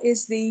 What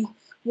is the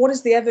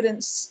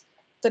evidence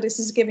that this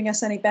is giving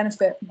us any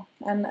benefit,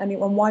 and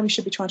why we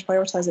should be trying to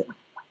prioritize it.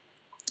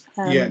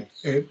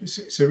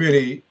 It's a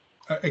really,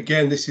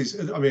 again, this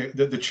is, I mean,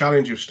 the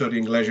challenge of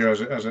studying leisure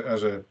as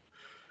a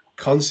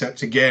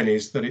concept, again,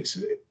 is that it's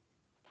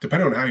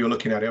depending on how you're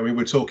looking at it. I mean,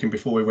 we're talking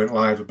before we went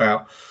live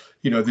about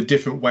the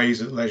different ways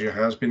that leisure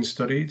has been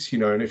studied,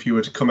 and if you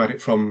were to come at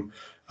it from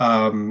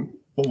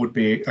what would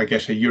be, I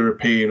guess, a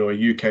European or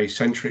a UK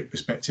centric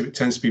perspective, it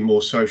tends to be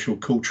more social,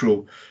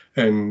 cultural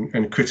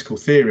and critical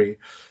theory.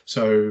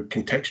 So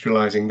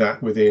contextualizing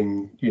that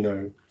within,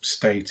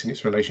 state and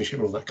its relationship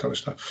and all that kind of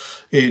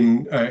stuff.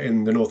 In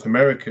the North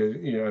America,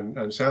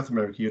 and South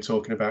America, you're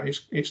talking about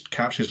it's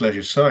couched as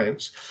leisure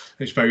science.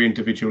 It's very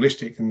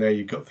individualistic, and there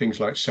you've got things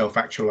like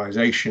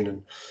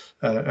self-actualization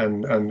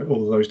and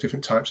all those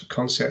different types of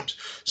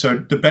concepts. So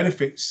the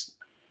benefits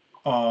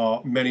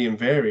are many and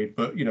varied,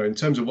 but in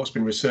terms of what's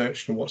been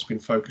researched and what's been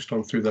focused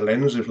on through the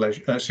lens of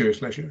leisure,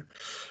 serious leisure,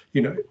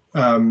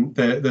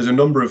 there's a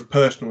number of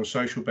personal and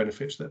social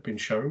benefits that have been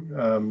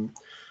shown.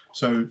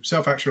 So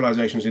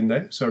self-actualization is in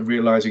there, so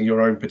realizing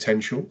your own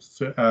potential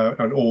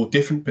or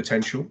different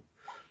potential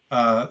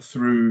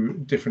through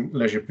different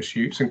leisure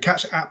pursuits. And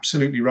Kat's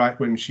absolutely right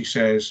when she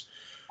says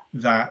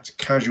that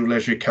casual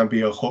leisure can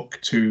be a hook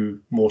to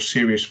more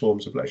serious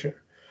forms of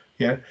leisure.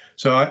 Yeah,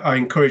 so I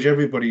encourage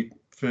everybody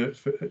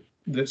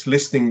that's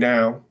listening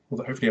now,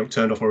 although hopefully I'm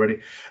turned off already,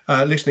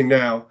 listening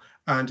now,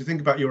 and to think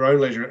about your own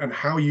leisure and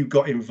how you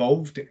got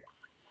involved in it,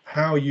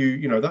 how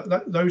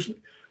those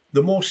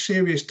the more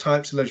serious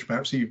types of leisure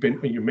perhaps that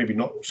you're maybe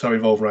not so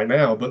involved right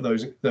now, but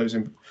those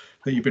that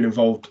you've been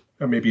involved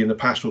maybe in the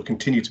past or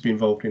continue to be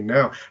involved in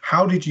now.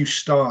 How did you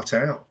start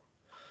out?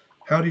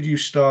 How did you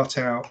start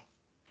out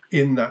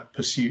in that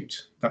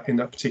pursuit, in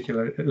that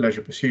particular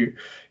leisure pursuit?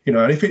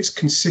 And if it's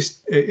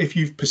if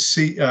you've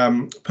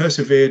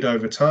persevered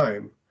over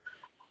time,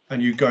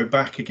 and you go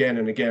back again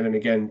and again and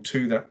again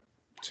to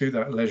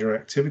that leisure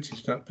activity,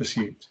 to that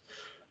pursuit,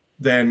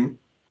 then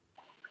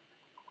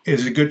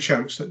there's a good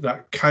chance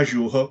that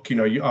casual hook,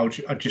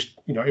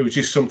 it was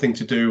just something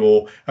to do,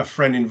 or a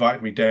friend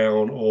invited me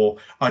down, or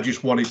I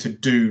just wanted to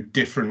do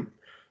different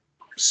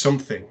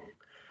something.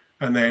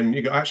 And then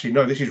you go, actually,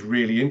 no, this is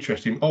really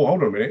interesting. Oh,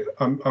 hold on a minute.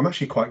 I'm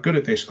actually quite good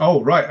at this.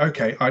 Oh, right.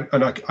 OK.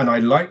 And I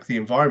like the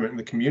environment and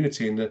the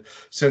community and the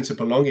sense of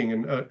belonging.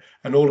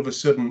 And all of a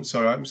sudden,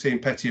 so I'm seeing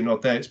Petya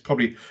nod there. It's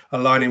probably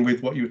aligning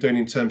with what you were doing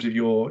in terms of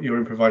your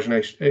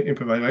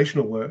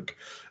improvisational work.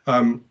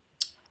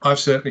 I've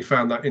certainly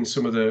found that in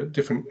some of the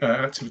different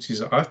activities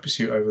that I've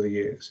pursued over the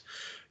years.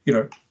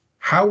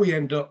 How we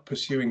end up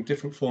pursuing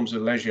different forms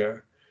of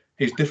leisure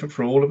is different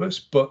for all of us,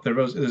 but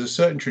there's a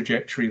certain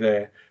trajectory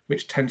there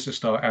which tends to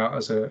start out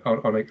as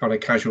on a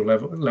casual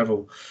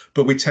level,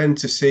 but we tend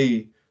to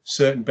see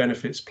certain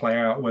benefits play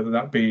out, whether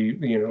that be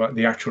like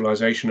the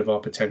actualization of our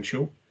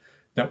potential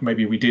that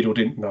maybe we did or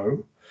didn't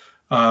know,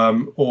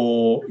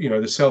 or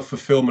the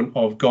self-fulfillment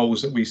of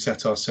goals that we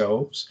set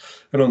ourselves.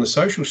 And on the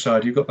social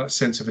side, you've got that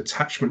sense of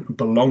attachment and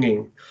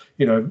belonging.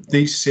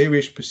 These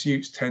serious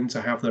pursuits tend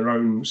to have their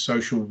own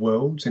social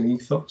worlds and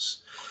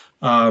ethos.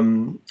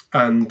 And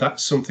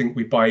that's something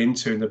we buy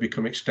into, and they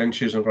become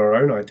extensions of our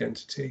own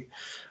identity,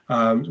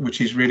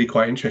 which is really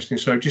quite interesting.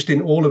 So just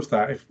in all of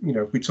that, if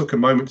we took a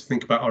moment to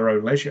think about our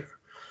own leisure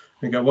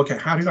and go, okay,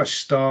 how did I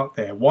start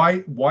there?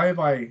 Why have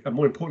I, and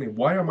more importantly,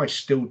 why am I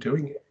still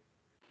doing it?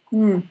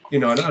 And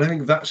I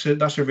think that's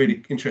a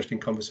really interesting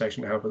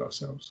conversation to have with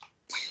ourselves.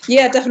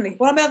 Yeah, definitely.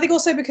 Well, I mean, I think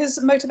also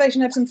because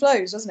motivation ebbs and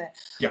flows, doesn't it?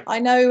 Yeah. I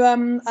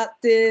know at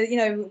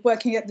the,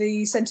 working at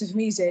the Centre for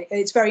Music,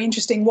 it's very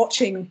interesting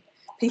watching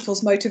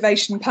people's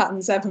motivation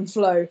patterns ebb and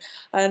flow.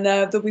 And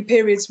there'll be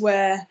periods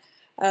where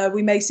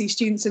we may see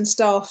students and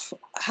staff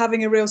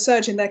having a real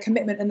surge in their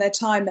commitment and their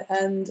time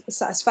and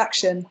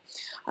satisfaction.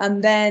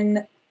 And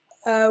then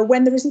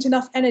when there isn't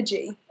enough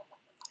energy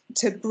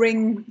to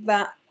bring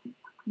that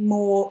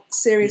more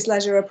serious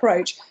leisure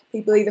approach,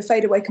 people either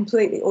fade away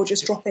completely or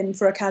just drop in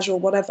for a casual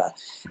whatever.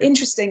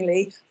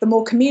 Interestingly, the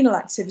more communal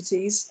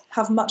activities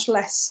have much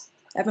less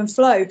ebb and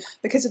flow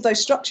because of those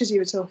structures you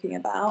were talking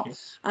about.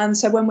 And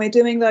so when we're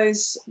doing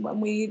those, when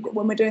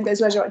we're doing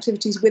those leisure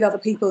activities with other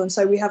people, and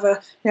so we have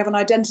an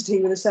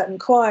identity with a certain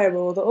choir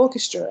or the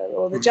orchestra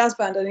or the jazz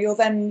band, and you're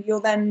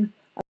then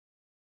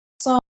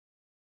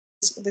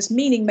this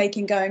meaning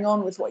making going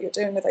on with what you're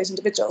doing with those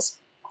individuals.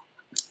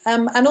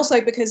 And also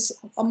because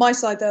on my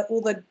side,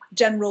 all the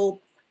general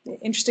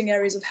interesting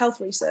areas of health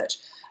research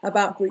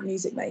about group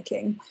music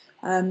making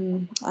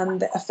and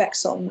the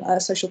effects on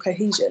social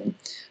cohesion,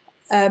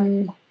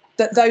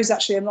 that those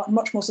actually are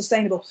much more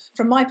sustainable.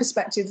 From my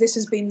perspective, this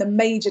has been the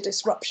major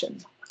disruption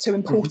to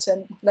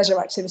important leisure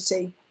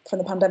activity from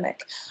the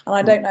pandemic. And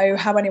I don't know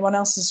how anyone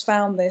else has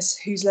found this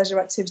whose leisure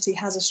activity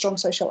has a strong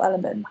social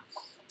element,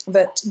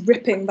 that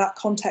ripping that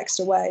context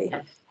away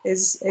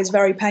is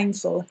very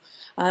painful,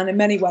 and in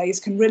many ways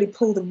can really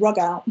pull the rug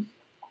out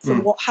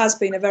from what has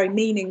been a very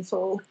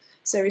meaningful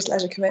serious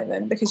leisure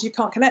commitment, because you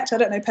can't connect. I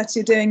don't know,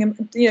 Petty, doing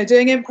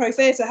improv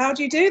theatre. How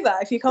do you do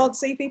that if you can't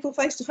see people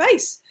face to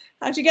face?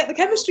 How do you get the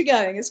chemistry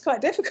going? It's quite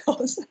difficult.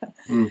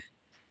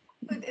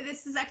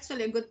 This is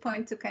actually a good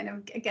point to kind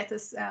of get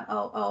us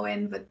all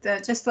in. But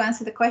just to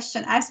answer the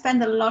question, I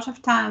spend a lot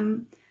of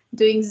time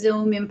doing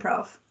Zoom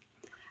improv,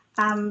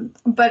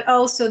 but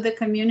also the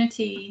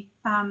community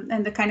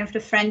and the kind of the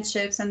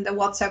friendships and the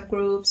WhatsApp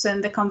groups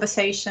and the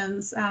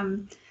conversations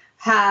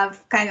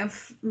have kind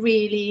of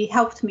really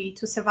helped me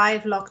to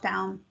survive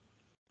lockdown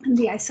and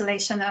the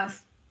isolation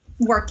of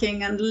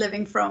working and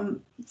living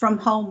from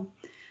home.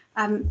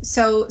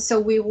 So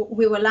we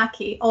were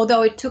lucky,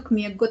 although it took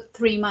me a good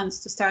 3 months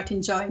to start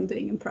enjoying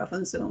doing improv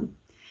on Zoom.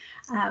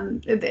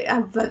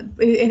 But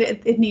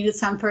it needed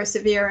some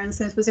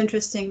perseverance, and it was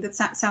interesting that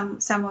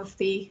some of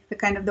the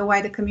kind of the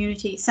wider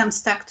community, some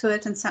stuck to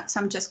it and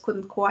some just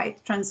couldn't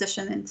quite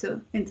transition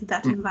into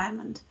that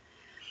environment.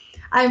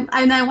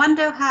 And I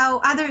wonder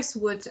how others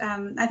would.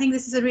 I think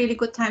this is a really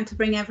good time to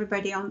bring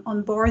everybody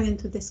on board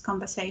into this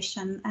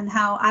conversation, and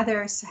how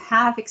others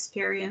have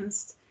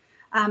experienced.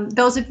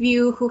 Those of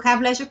you who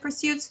have leisure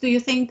pursuits, do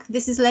you think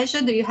this is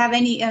leisure? Do you have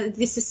any,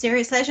 this is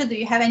serious leisure? Do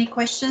you have any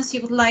questions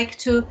you would like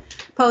to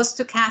pose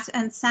to Kat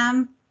and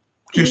Sam?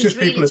 Just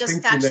people are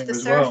thinking there the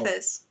as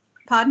surface.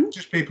 Well. Pardon?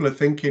 Just people are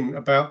thinking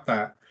about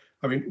that.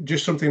 I mean,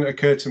 just something that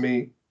occurred to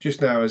me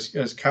just now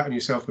as Kat and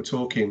yourself were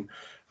talking,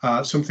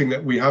 something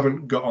that we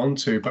haven't got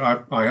onto,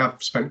 but I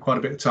have spent quite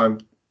a bit of time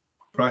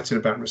writing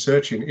about and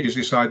researching, is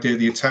this idea of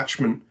the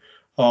attachment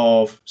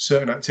of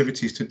certain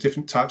activities to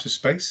different types of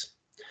space.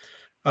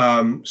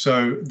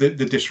 So the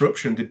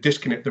disruption, the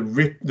disconnect,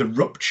 the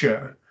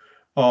rupture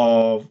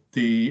of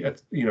the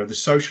the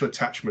social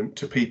attachment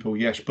to people,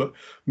 yes, but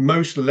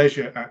most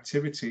leisure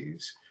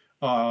activities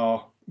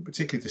are,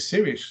 particularly the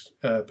serious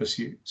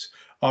pursuits,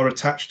 are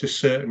attached to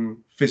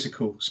certain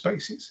physical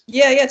spaces.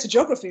 Yeah, to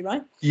geography,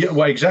 right? Yeah,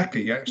 well,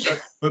 exactly, yeah. So,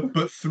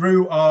 but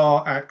through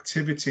our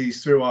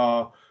activities, through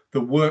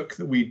the work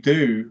that we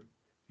do,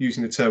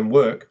 using the term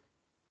work,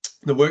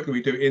 the work that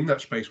we do in that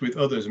space with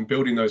others and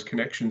building those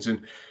connections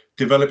and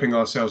developing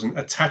ourselves and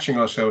attaching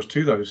ourselves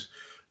to those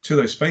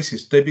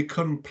spaces, they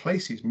become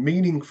places,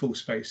 meaningful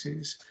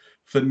spaces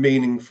for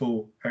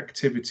meaningful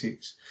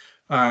activities.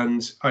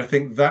 And I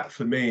think that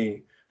for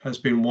me has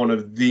been one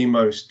of the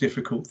most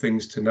difficult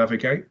things to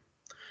navigate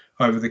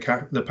over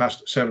the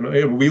past 7 or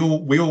 8.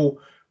 We all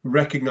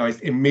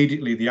recognized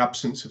immediately the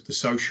absence of the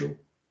social.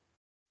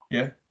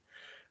 Yeah,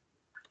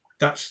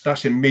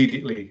 that's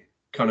immediately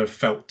kind of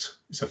felt.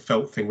 It's a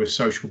felt thing with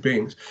social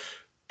beings.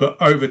 But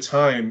over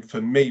time,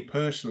 for me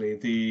personally,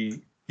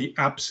 the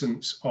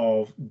absence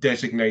of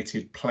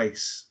designated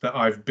place that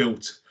I've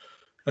built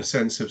a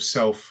sense of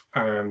self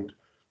and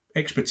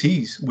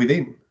expertise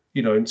within,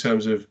 in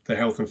terms of the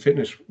health and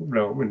fitness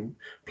realm and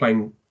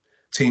playing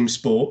team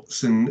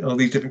sports and all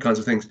these different kinds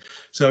of things.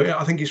 So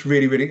I think it's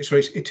really, really,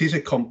 it is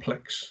a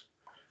complex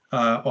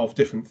of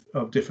different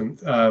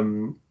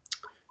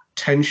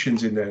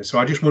tensions in there. So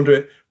I just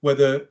wonder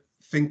whether,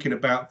 thinking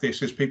about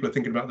this as people are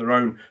thinking about their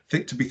own,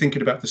 to be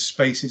thinking about the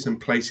spaces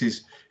and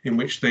places in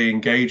which they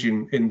engage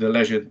in the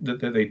leisure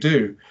that they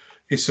do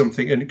is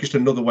something, and just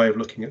another way of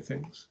looking at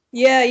things.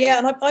 Yeah,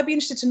 and I'd be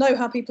interested to know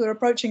how people are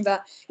approaching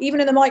that. Even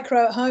in the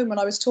micro at home, when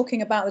I was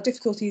talking about the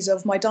difficulties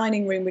of my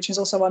dining room, which is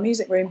also our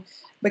music room,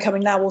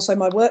 becoming now also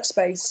my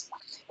workspace,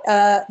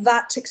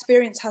 that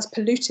experience has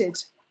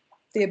polluted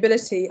the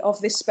ability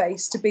of this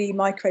space to be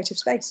my creative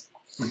space.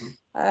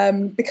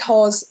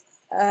 Because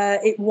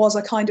it was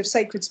a kind of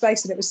sacred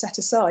space and it was set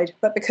aside.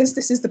 But because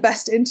this is the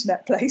best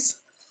internet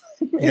place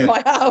in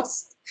my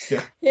house,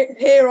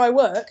 here I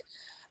work.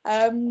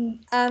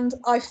 And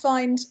I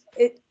find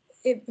it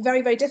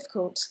very, very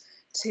difficult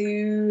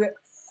to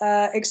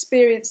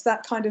experience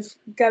that kind of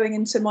going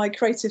into my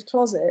creative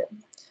closet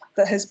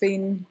that has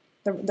been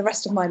the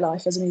rest of my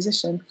life as a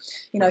musician.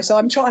 So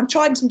I'm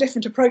trying some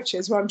different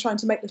approaches where I'm trying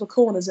to make little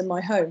corners in my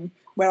home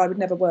where I would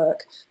never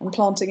work and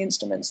planting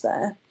instruments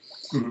there.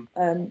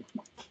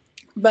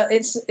 But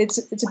it's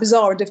a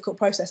bizarre and difficult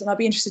process, and I'd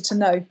be interested to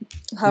know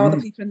how other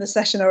people in the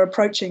session are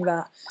approaching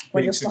that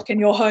when you're stuck in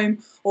your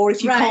home, or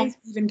if you can't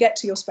even get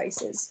to your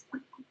spaces.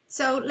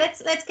 So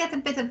let's get a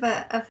bit of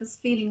a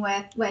feeling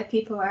where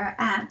people are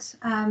at.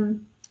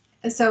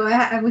 So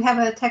we have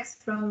a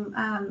text from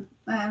a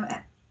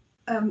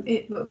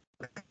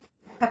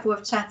couple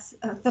of chats.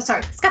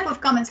 Sorry, a couple of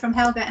comments from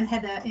Helga and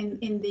Heather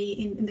in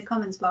the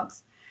comments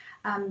box.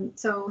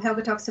 So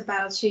Helga talks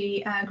about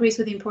she agrees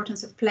with the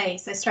importance of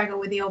place. I struggle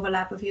with the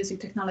overlap of using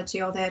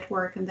technology all day at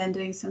work and then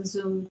doing some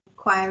Zoom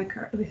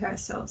choir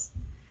rehearsals.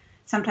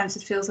 Sometimes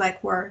it feels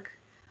like work.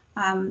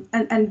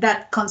 And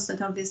that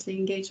constant, obviously,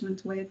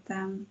 engagement with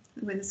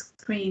the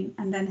screen.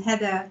 And then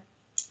Heather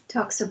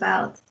talks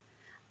about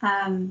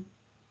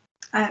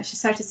she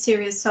started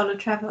serious solo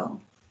travel,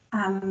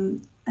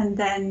 and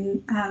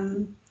then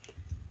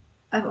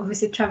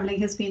obviously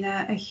traveling has been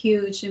a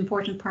huge,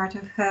 important part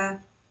of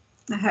her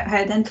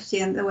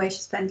identity and the way she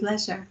spent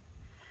leisure,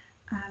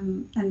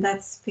 and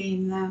that's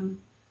been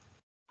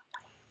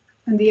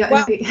and the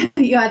other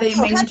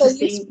main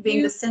interest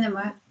being the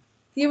cinema.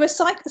 You were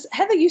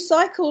Heather, you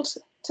cycled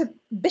to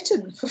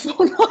Bitton for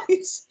 4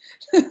 nights.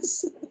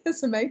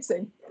 That's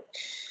amazing.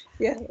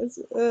 Yeah,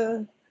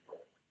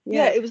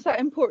 yeah, it was that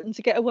important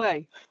to get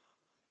away.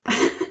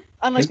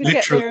 And I could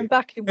get there and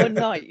back in 1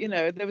 night, you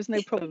know, there was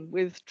no problem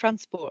with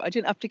transport. I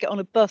didn't have to get on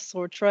a bus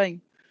or a train.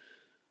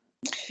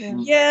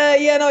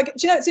 Yeah, no, do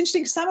you know, it's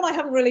interesting, Sam and I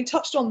haven't really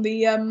touched on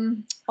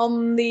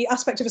the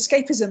aspect of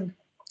escapism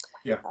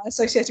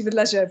associated with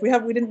leisure.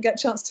 We didn't get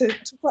a chance to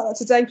talk about that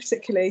today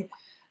particularly.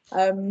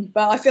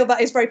 But I feel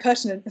that is very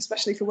pertinent,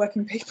 especially for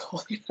working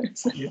people. You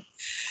know?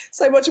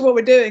 So much of what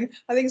we're doing,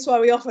 I think it's why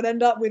we often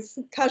end up with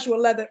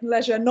casual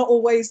leisure, not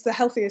always the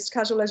healthiest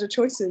casual leisure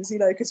choices, you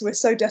know, because we're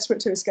so desperate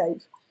to escape.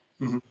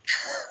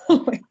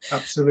 Mm-hmm.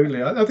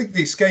 Absolutely. I think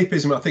the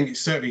escapism, I think it's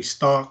certainly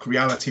stark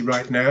reality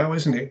right now,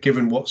 isn't it?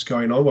 Given what's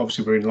going on,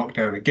 obviously we're in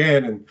lockdown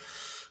again, and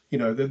you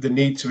know the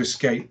need to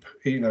escape.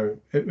 You know,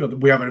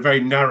 we have a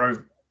very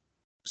narrow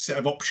set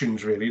of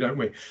options, really, don't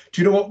we?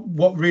 Do you know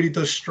what really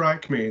does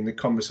strike me in the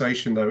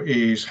conversation though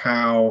is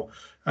how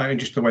and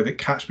just the way that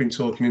Kat's been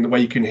talking and the way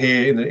you can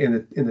hear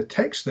in the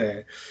text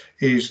there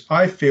is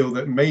I feel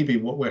that maybe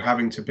what we're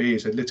having to be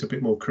is a little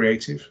bit more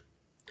creative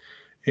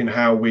in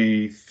how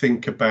we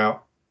think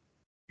about,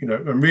 you know,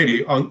 and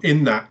really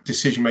in that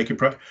decision making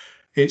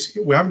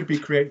we're having to be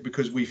creative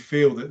because we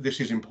feel that this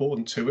is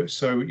important to us.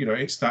 So, you know,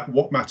 it's that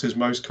what matters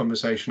most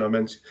conversation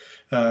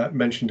I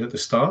mentioned at the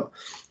start.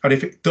 And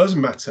if it does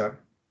matter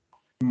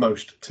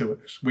most to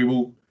us, we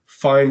will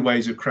find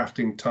ways of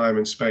crafting time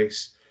and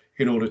space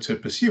in order to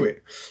pursue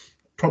it.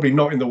 Probably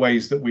not in the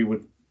ways that we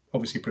would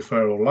obviously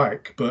prefer or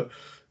like, but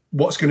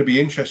what's going to be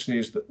interesting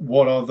is that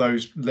what are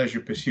those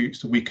leisure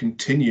pursuits that we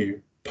continue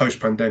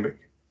post-pandemic,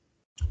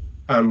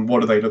 and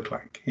what do they look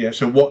like? Yeah,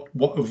 so what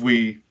have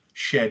we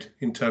shed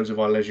in terms of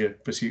our leisure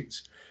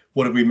pursuits?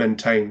 What have we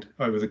maintained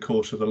over the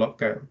course of the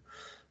lockdown?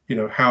 You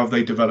know, how have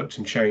they developed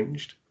and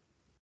changed?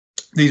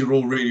 These are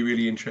all really,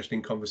 really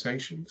interesting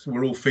conversations.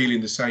 We're all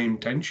feeling the same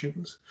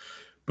tensions,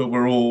 but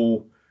we're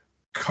all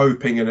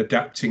coping and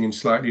adapting in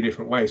slightly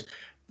different ways.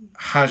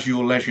 Has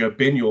your leisure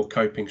been your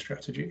coping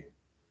strategy?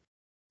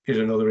 Is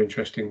another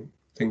interesting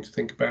thing to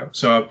think about.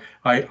 So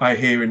I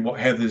hear in what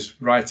Heather's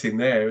writing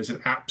there is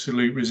an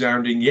absolute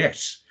resounding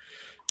yes.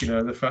 You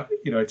know, the fact,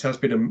 you know, it has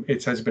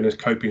been a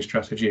coping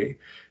strategy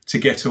to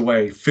get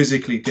away,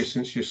 physically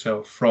distance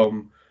yourself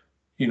from,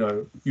 you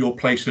know, your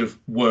place of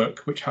work,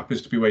 which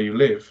happens to be where you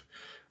live,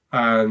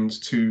 and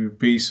to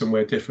be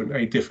somewhere different,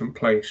 a different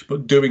place,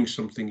 but doing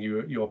something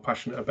you're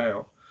passionate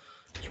about.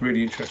 It's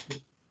really interesting.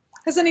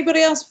 Has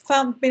anybody else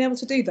been able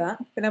to do that?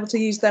 Been able to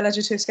use their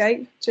leisure to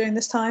escape during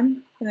this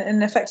time in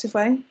an effective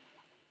way?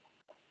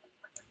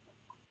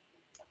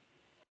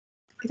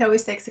 It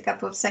always takes a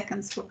couple of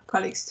seconds for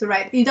colleagues to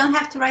write. You don't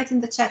have to write in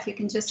the chat. You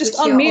can just switch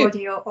your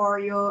audio or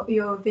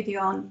your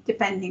video on,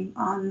 depending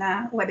on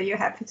whether you're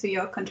happy to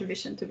your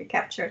contribution to be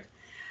captured.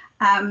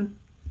 I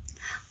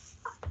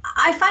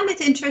find it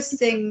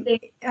interesting.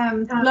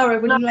 Laura,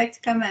 would you like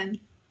to come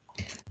in?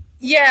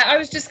 Yeah, I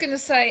was just going to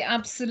say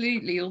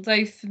absolutely.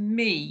 Although for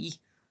me,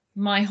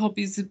 my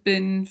hobbies have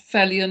been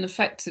fairly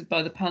unaffected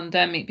by the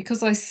pandemic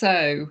because I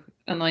sew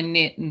and I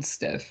knit and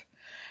stuff.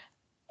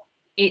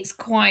 It's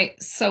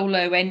quite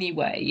solo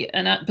anyway,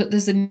 but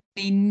there's an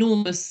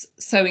enormous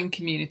sewing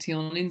community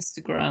on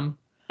Instagram,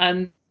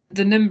 and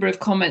the number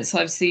of comments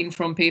I've seen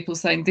from people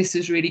saying this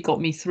has really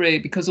got me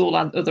through because all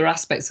other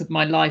aspects of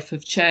my life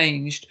have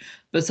changed,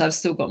 but I've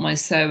still got my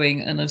sewing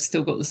and I've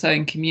still got the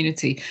sewing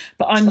community.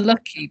 But I'm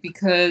lucky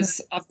because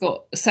I've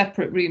got a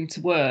separate room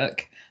to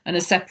work and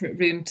a separate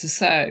room to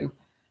sew,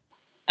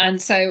 and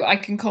so I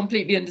can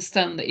completely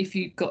understand that if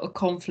you've got a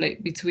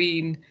conflict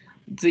between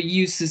the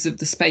uses of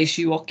the space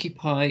you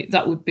occupy,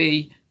 that would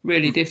be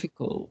really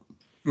difficult.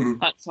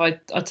 So I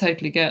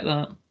totally get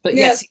that. But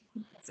yes,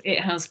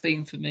 it has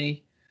been for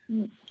me.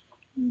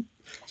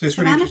 So it's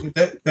really interesting.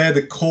 They're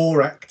the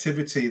core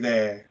activity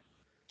there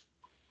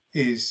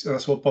is,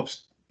 that's what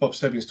Bob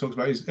Stebbins talks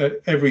about, is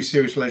every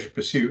serious leisure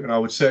pursuit. And I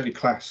would certainly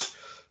class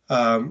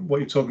what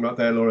you're talking about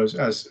there, Laura,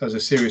 as a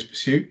serious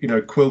pursuit. You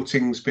know,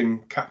 quilting's been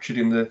captured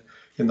in the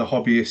in the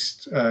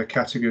hobbyist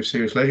category of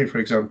serious leisure, for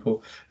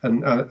example,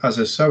 and as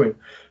a sewing.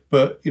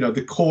 But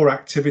the core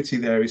activity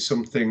there is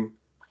something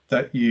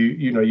that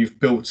you've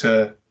built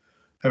a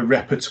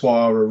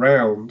repertoire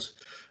around.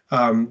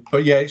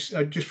 But yeah, it's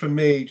just for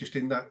me, just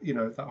in that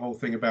that whole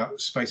thing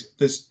about space.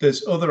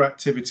 There's other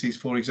activities,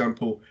 for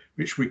example,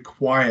 which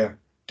require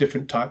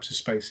different types of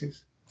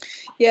spaces.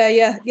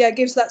 Yeah, it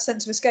gives that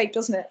sense of escape,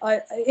 doesn't it?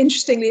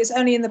 Interestingly, it's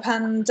only in the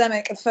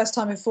pandemic, the first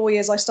time in 4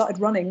 years, I started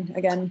running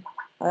again.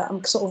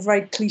 I'm sort of a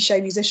very cliche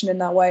musician in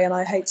that way, and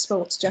I hate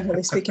sports,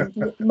 generally speaking.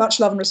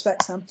 Much love and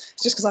respect, Sam.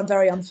 It's just because I'm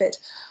very unfit.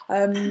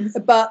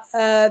 But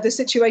the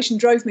situation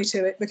drove me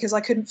to it because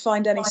I couldn't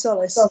find any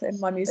solace in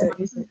my music.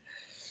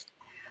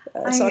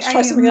 So I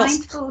tried something else.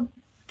 Mindful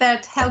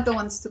that Helga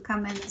wants to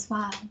come in as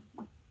well.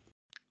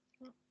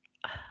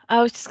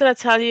 I was just going to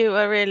tell you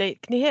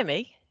can you hear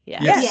me?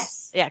 Yeah.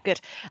 Yes. Yeah,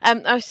 good. I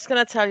was just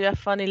going to tell you a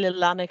funny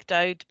little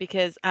anecdote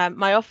because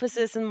my office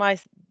is in my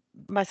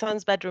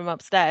son's bedroom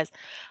upstairs,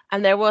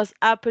 and there was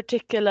a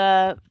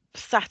particular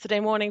Saturday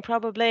morning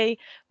probably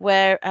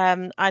where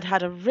I'd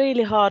had a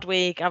really hard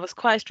week. I was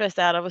quite stressed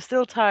out. I was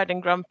still tired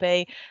and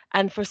grumpy,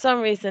 and for some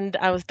reason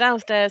I was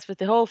downstairs with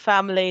the whole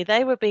family.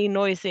 They were being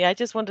noisy. I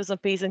just wanted some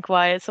peace and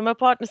quiet. So my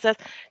partner says,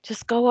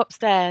 just go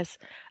upstairs.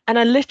 And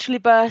I literally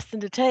burst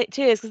into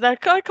tears because I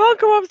can't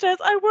go upstairs.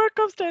 I work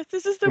upstairs.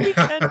 This is the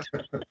weekend.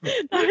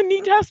 I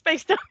need to have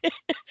space down here.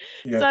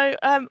 Yeah.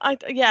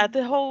 So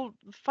the whole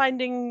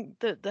finding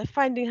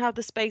finding how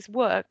the space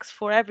works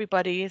for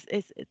everybody is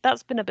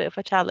that's been a bit of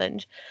a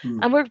challenge.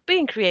 And we're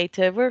being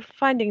creative. We're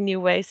finding new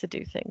ways to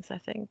do things, I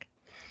think.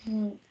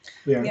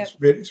 Yeah.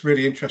 It's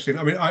really interesting.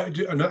 I mean,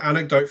 an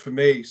anecdote for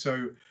me.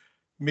 So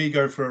me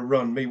going for a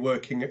run, me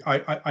working,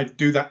 I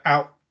do that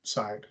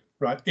outside.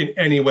 Right, in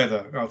any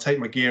weather. I'll take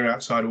my gear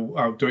outside, or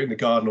I'll do it in the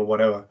garden or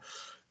whatever,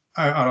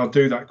 and I'll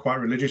do that quite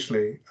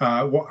religiously.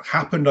 What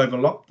happened over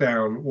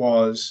lockdown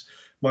was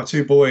my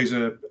two boys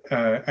are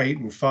 8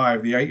 and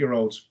 5. The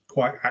 8-year-old's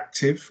quite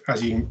active,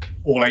 as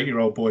all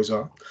 8-year-old boys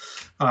are,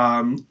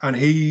 and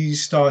he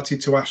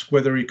started to ask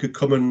whether he could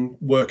come and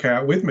work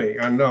out with me.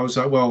 And I was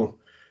like, well,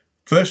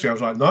 firstly, I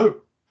was like, no,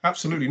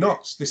 absolutely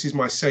not. This is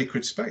my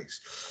sacred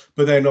space.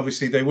 But then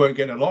obviously they weren't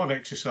getting a lot of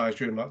exercise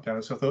during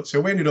lockdown. So I thought,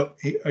 so we ended up,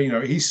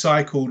 he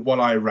cycled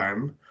while I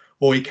ran,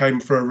 or he came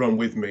for a run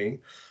with me.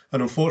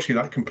 And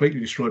unfortunately, that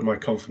completely destroyed my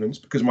confidence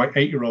because my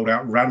 8-year-old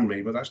outran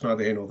me, but that's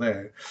neither here nor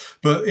there.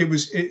 But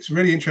it's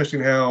really interesting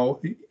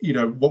how,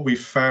 what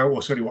we've found,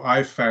 or certainly what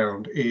I've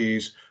found,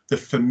 is the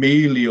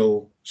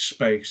familial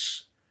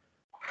space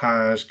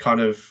has kind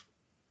of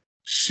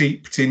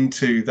seeped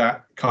into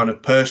that kind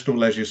of personal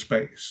leisure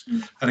space.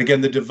 And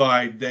again, the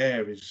divide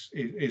there is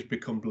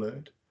become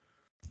blurred.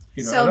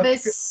 So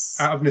this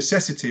out of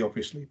necessity,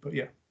 obviously, but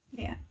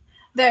yeah.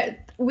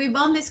 We've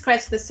only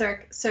scratched the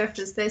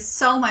surface. There's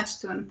so much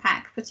to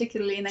unpack,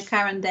 particularly in the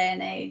current day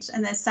and age.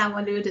 And as Sam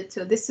alluded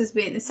to, this has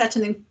been such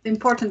an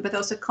important but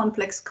also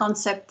complex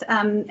concept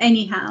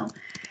anyhow.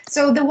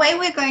 So the way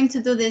we're going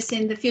to do this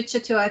in the future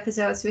 2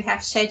 episodes we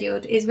have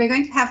scheduled is we're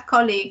going to have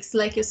colleagues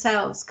like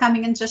yourselves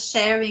coming and just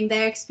sharing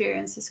their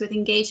experiences with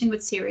engaging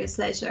with serious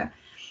leisure.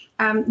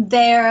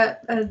 Their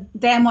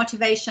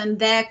motivation,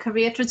 their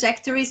career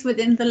trajectories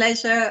within the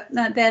leisure,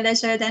 their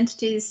leisure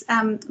identities,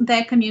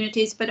 their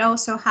communities, but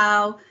also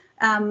how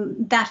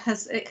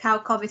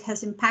COVID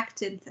has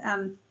impacted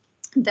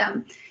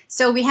them.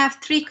 So we have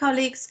 3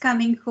 colleagues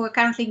coming who are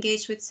currently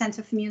engaged with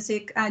Centre for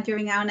Music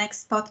during our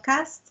next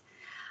podcast.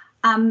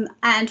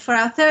 And for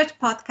our 3rd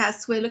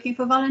podcast, we're looking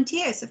for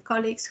volunteers of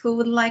colleagues who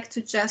would like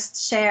to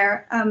just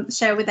share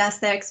with us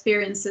their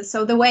experiences.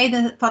 So the way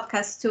the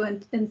podcast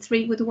 2 and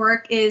 3 would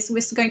work is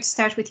we're going to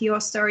start with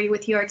your story,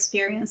 with your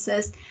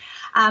experiences.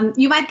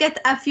 You might get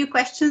a few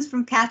questions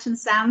from Kat and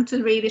Sam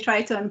to really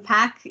try to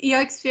unpack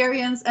your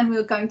experience, and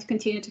we're going to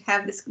continue to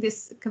have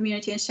this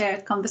community and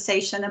shared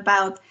conversation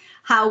about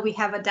how we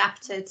have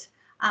adapted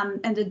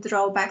and the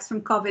drawbacks from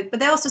COVID, but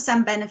there are also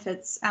some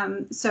benefits.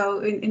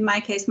 So in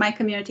my case, my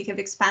community have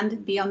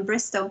expanded beyond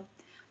Bristol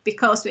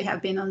because we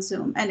have been on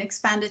Zoom, and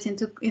expanded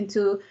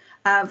into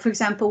for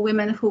example,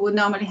 women who would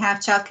normally have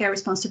childcare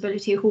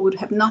responsibility, who would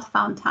have not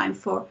found time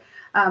for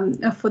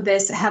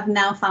this, have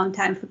now found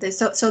time for this.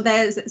 So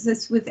there's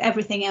this, with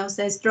everything else,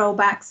 there's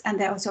drawbacks and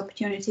there's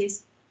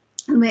opportunities.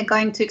 And we're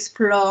going to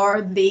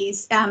explore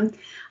these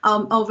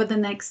over the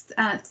next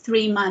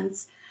 3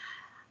 months.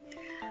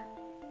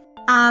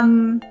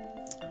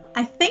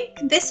 I think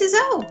this is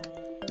all.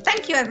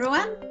 Thank you,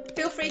 everyone.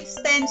 Feel free to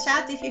stay and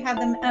chat if you have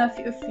them a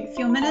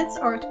few minutes,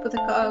 or to put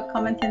a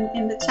comment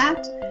in the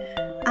chat.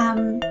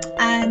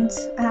 And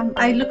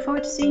I look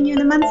forward to seeing you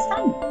in a month's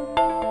time.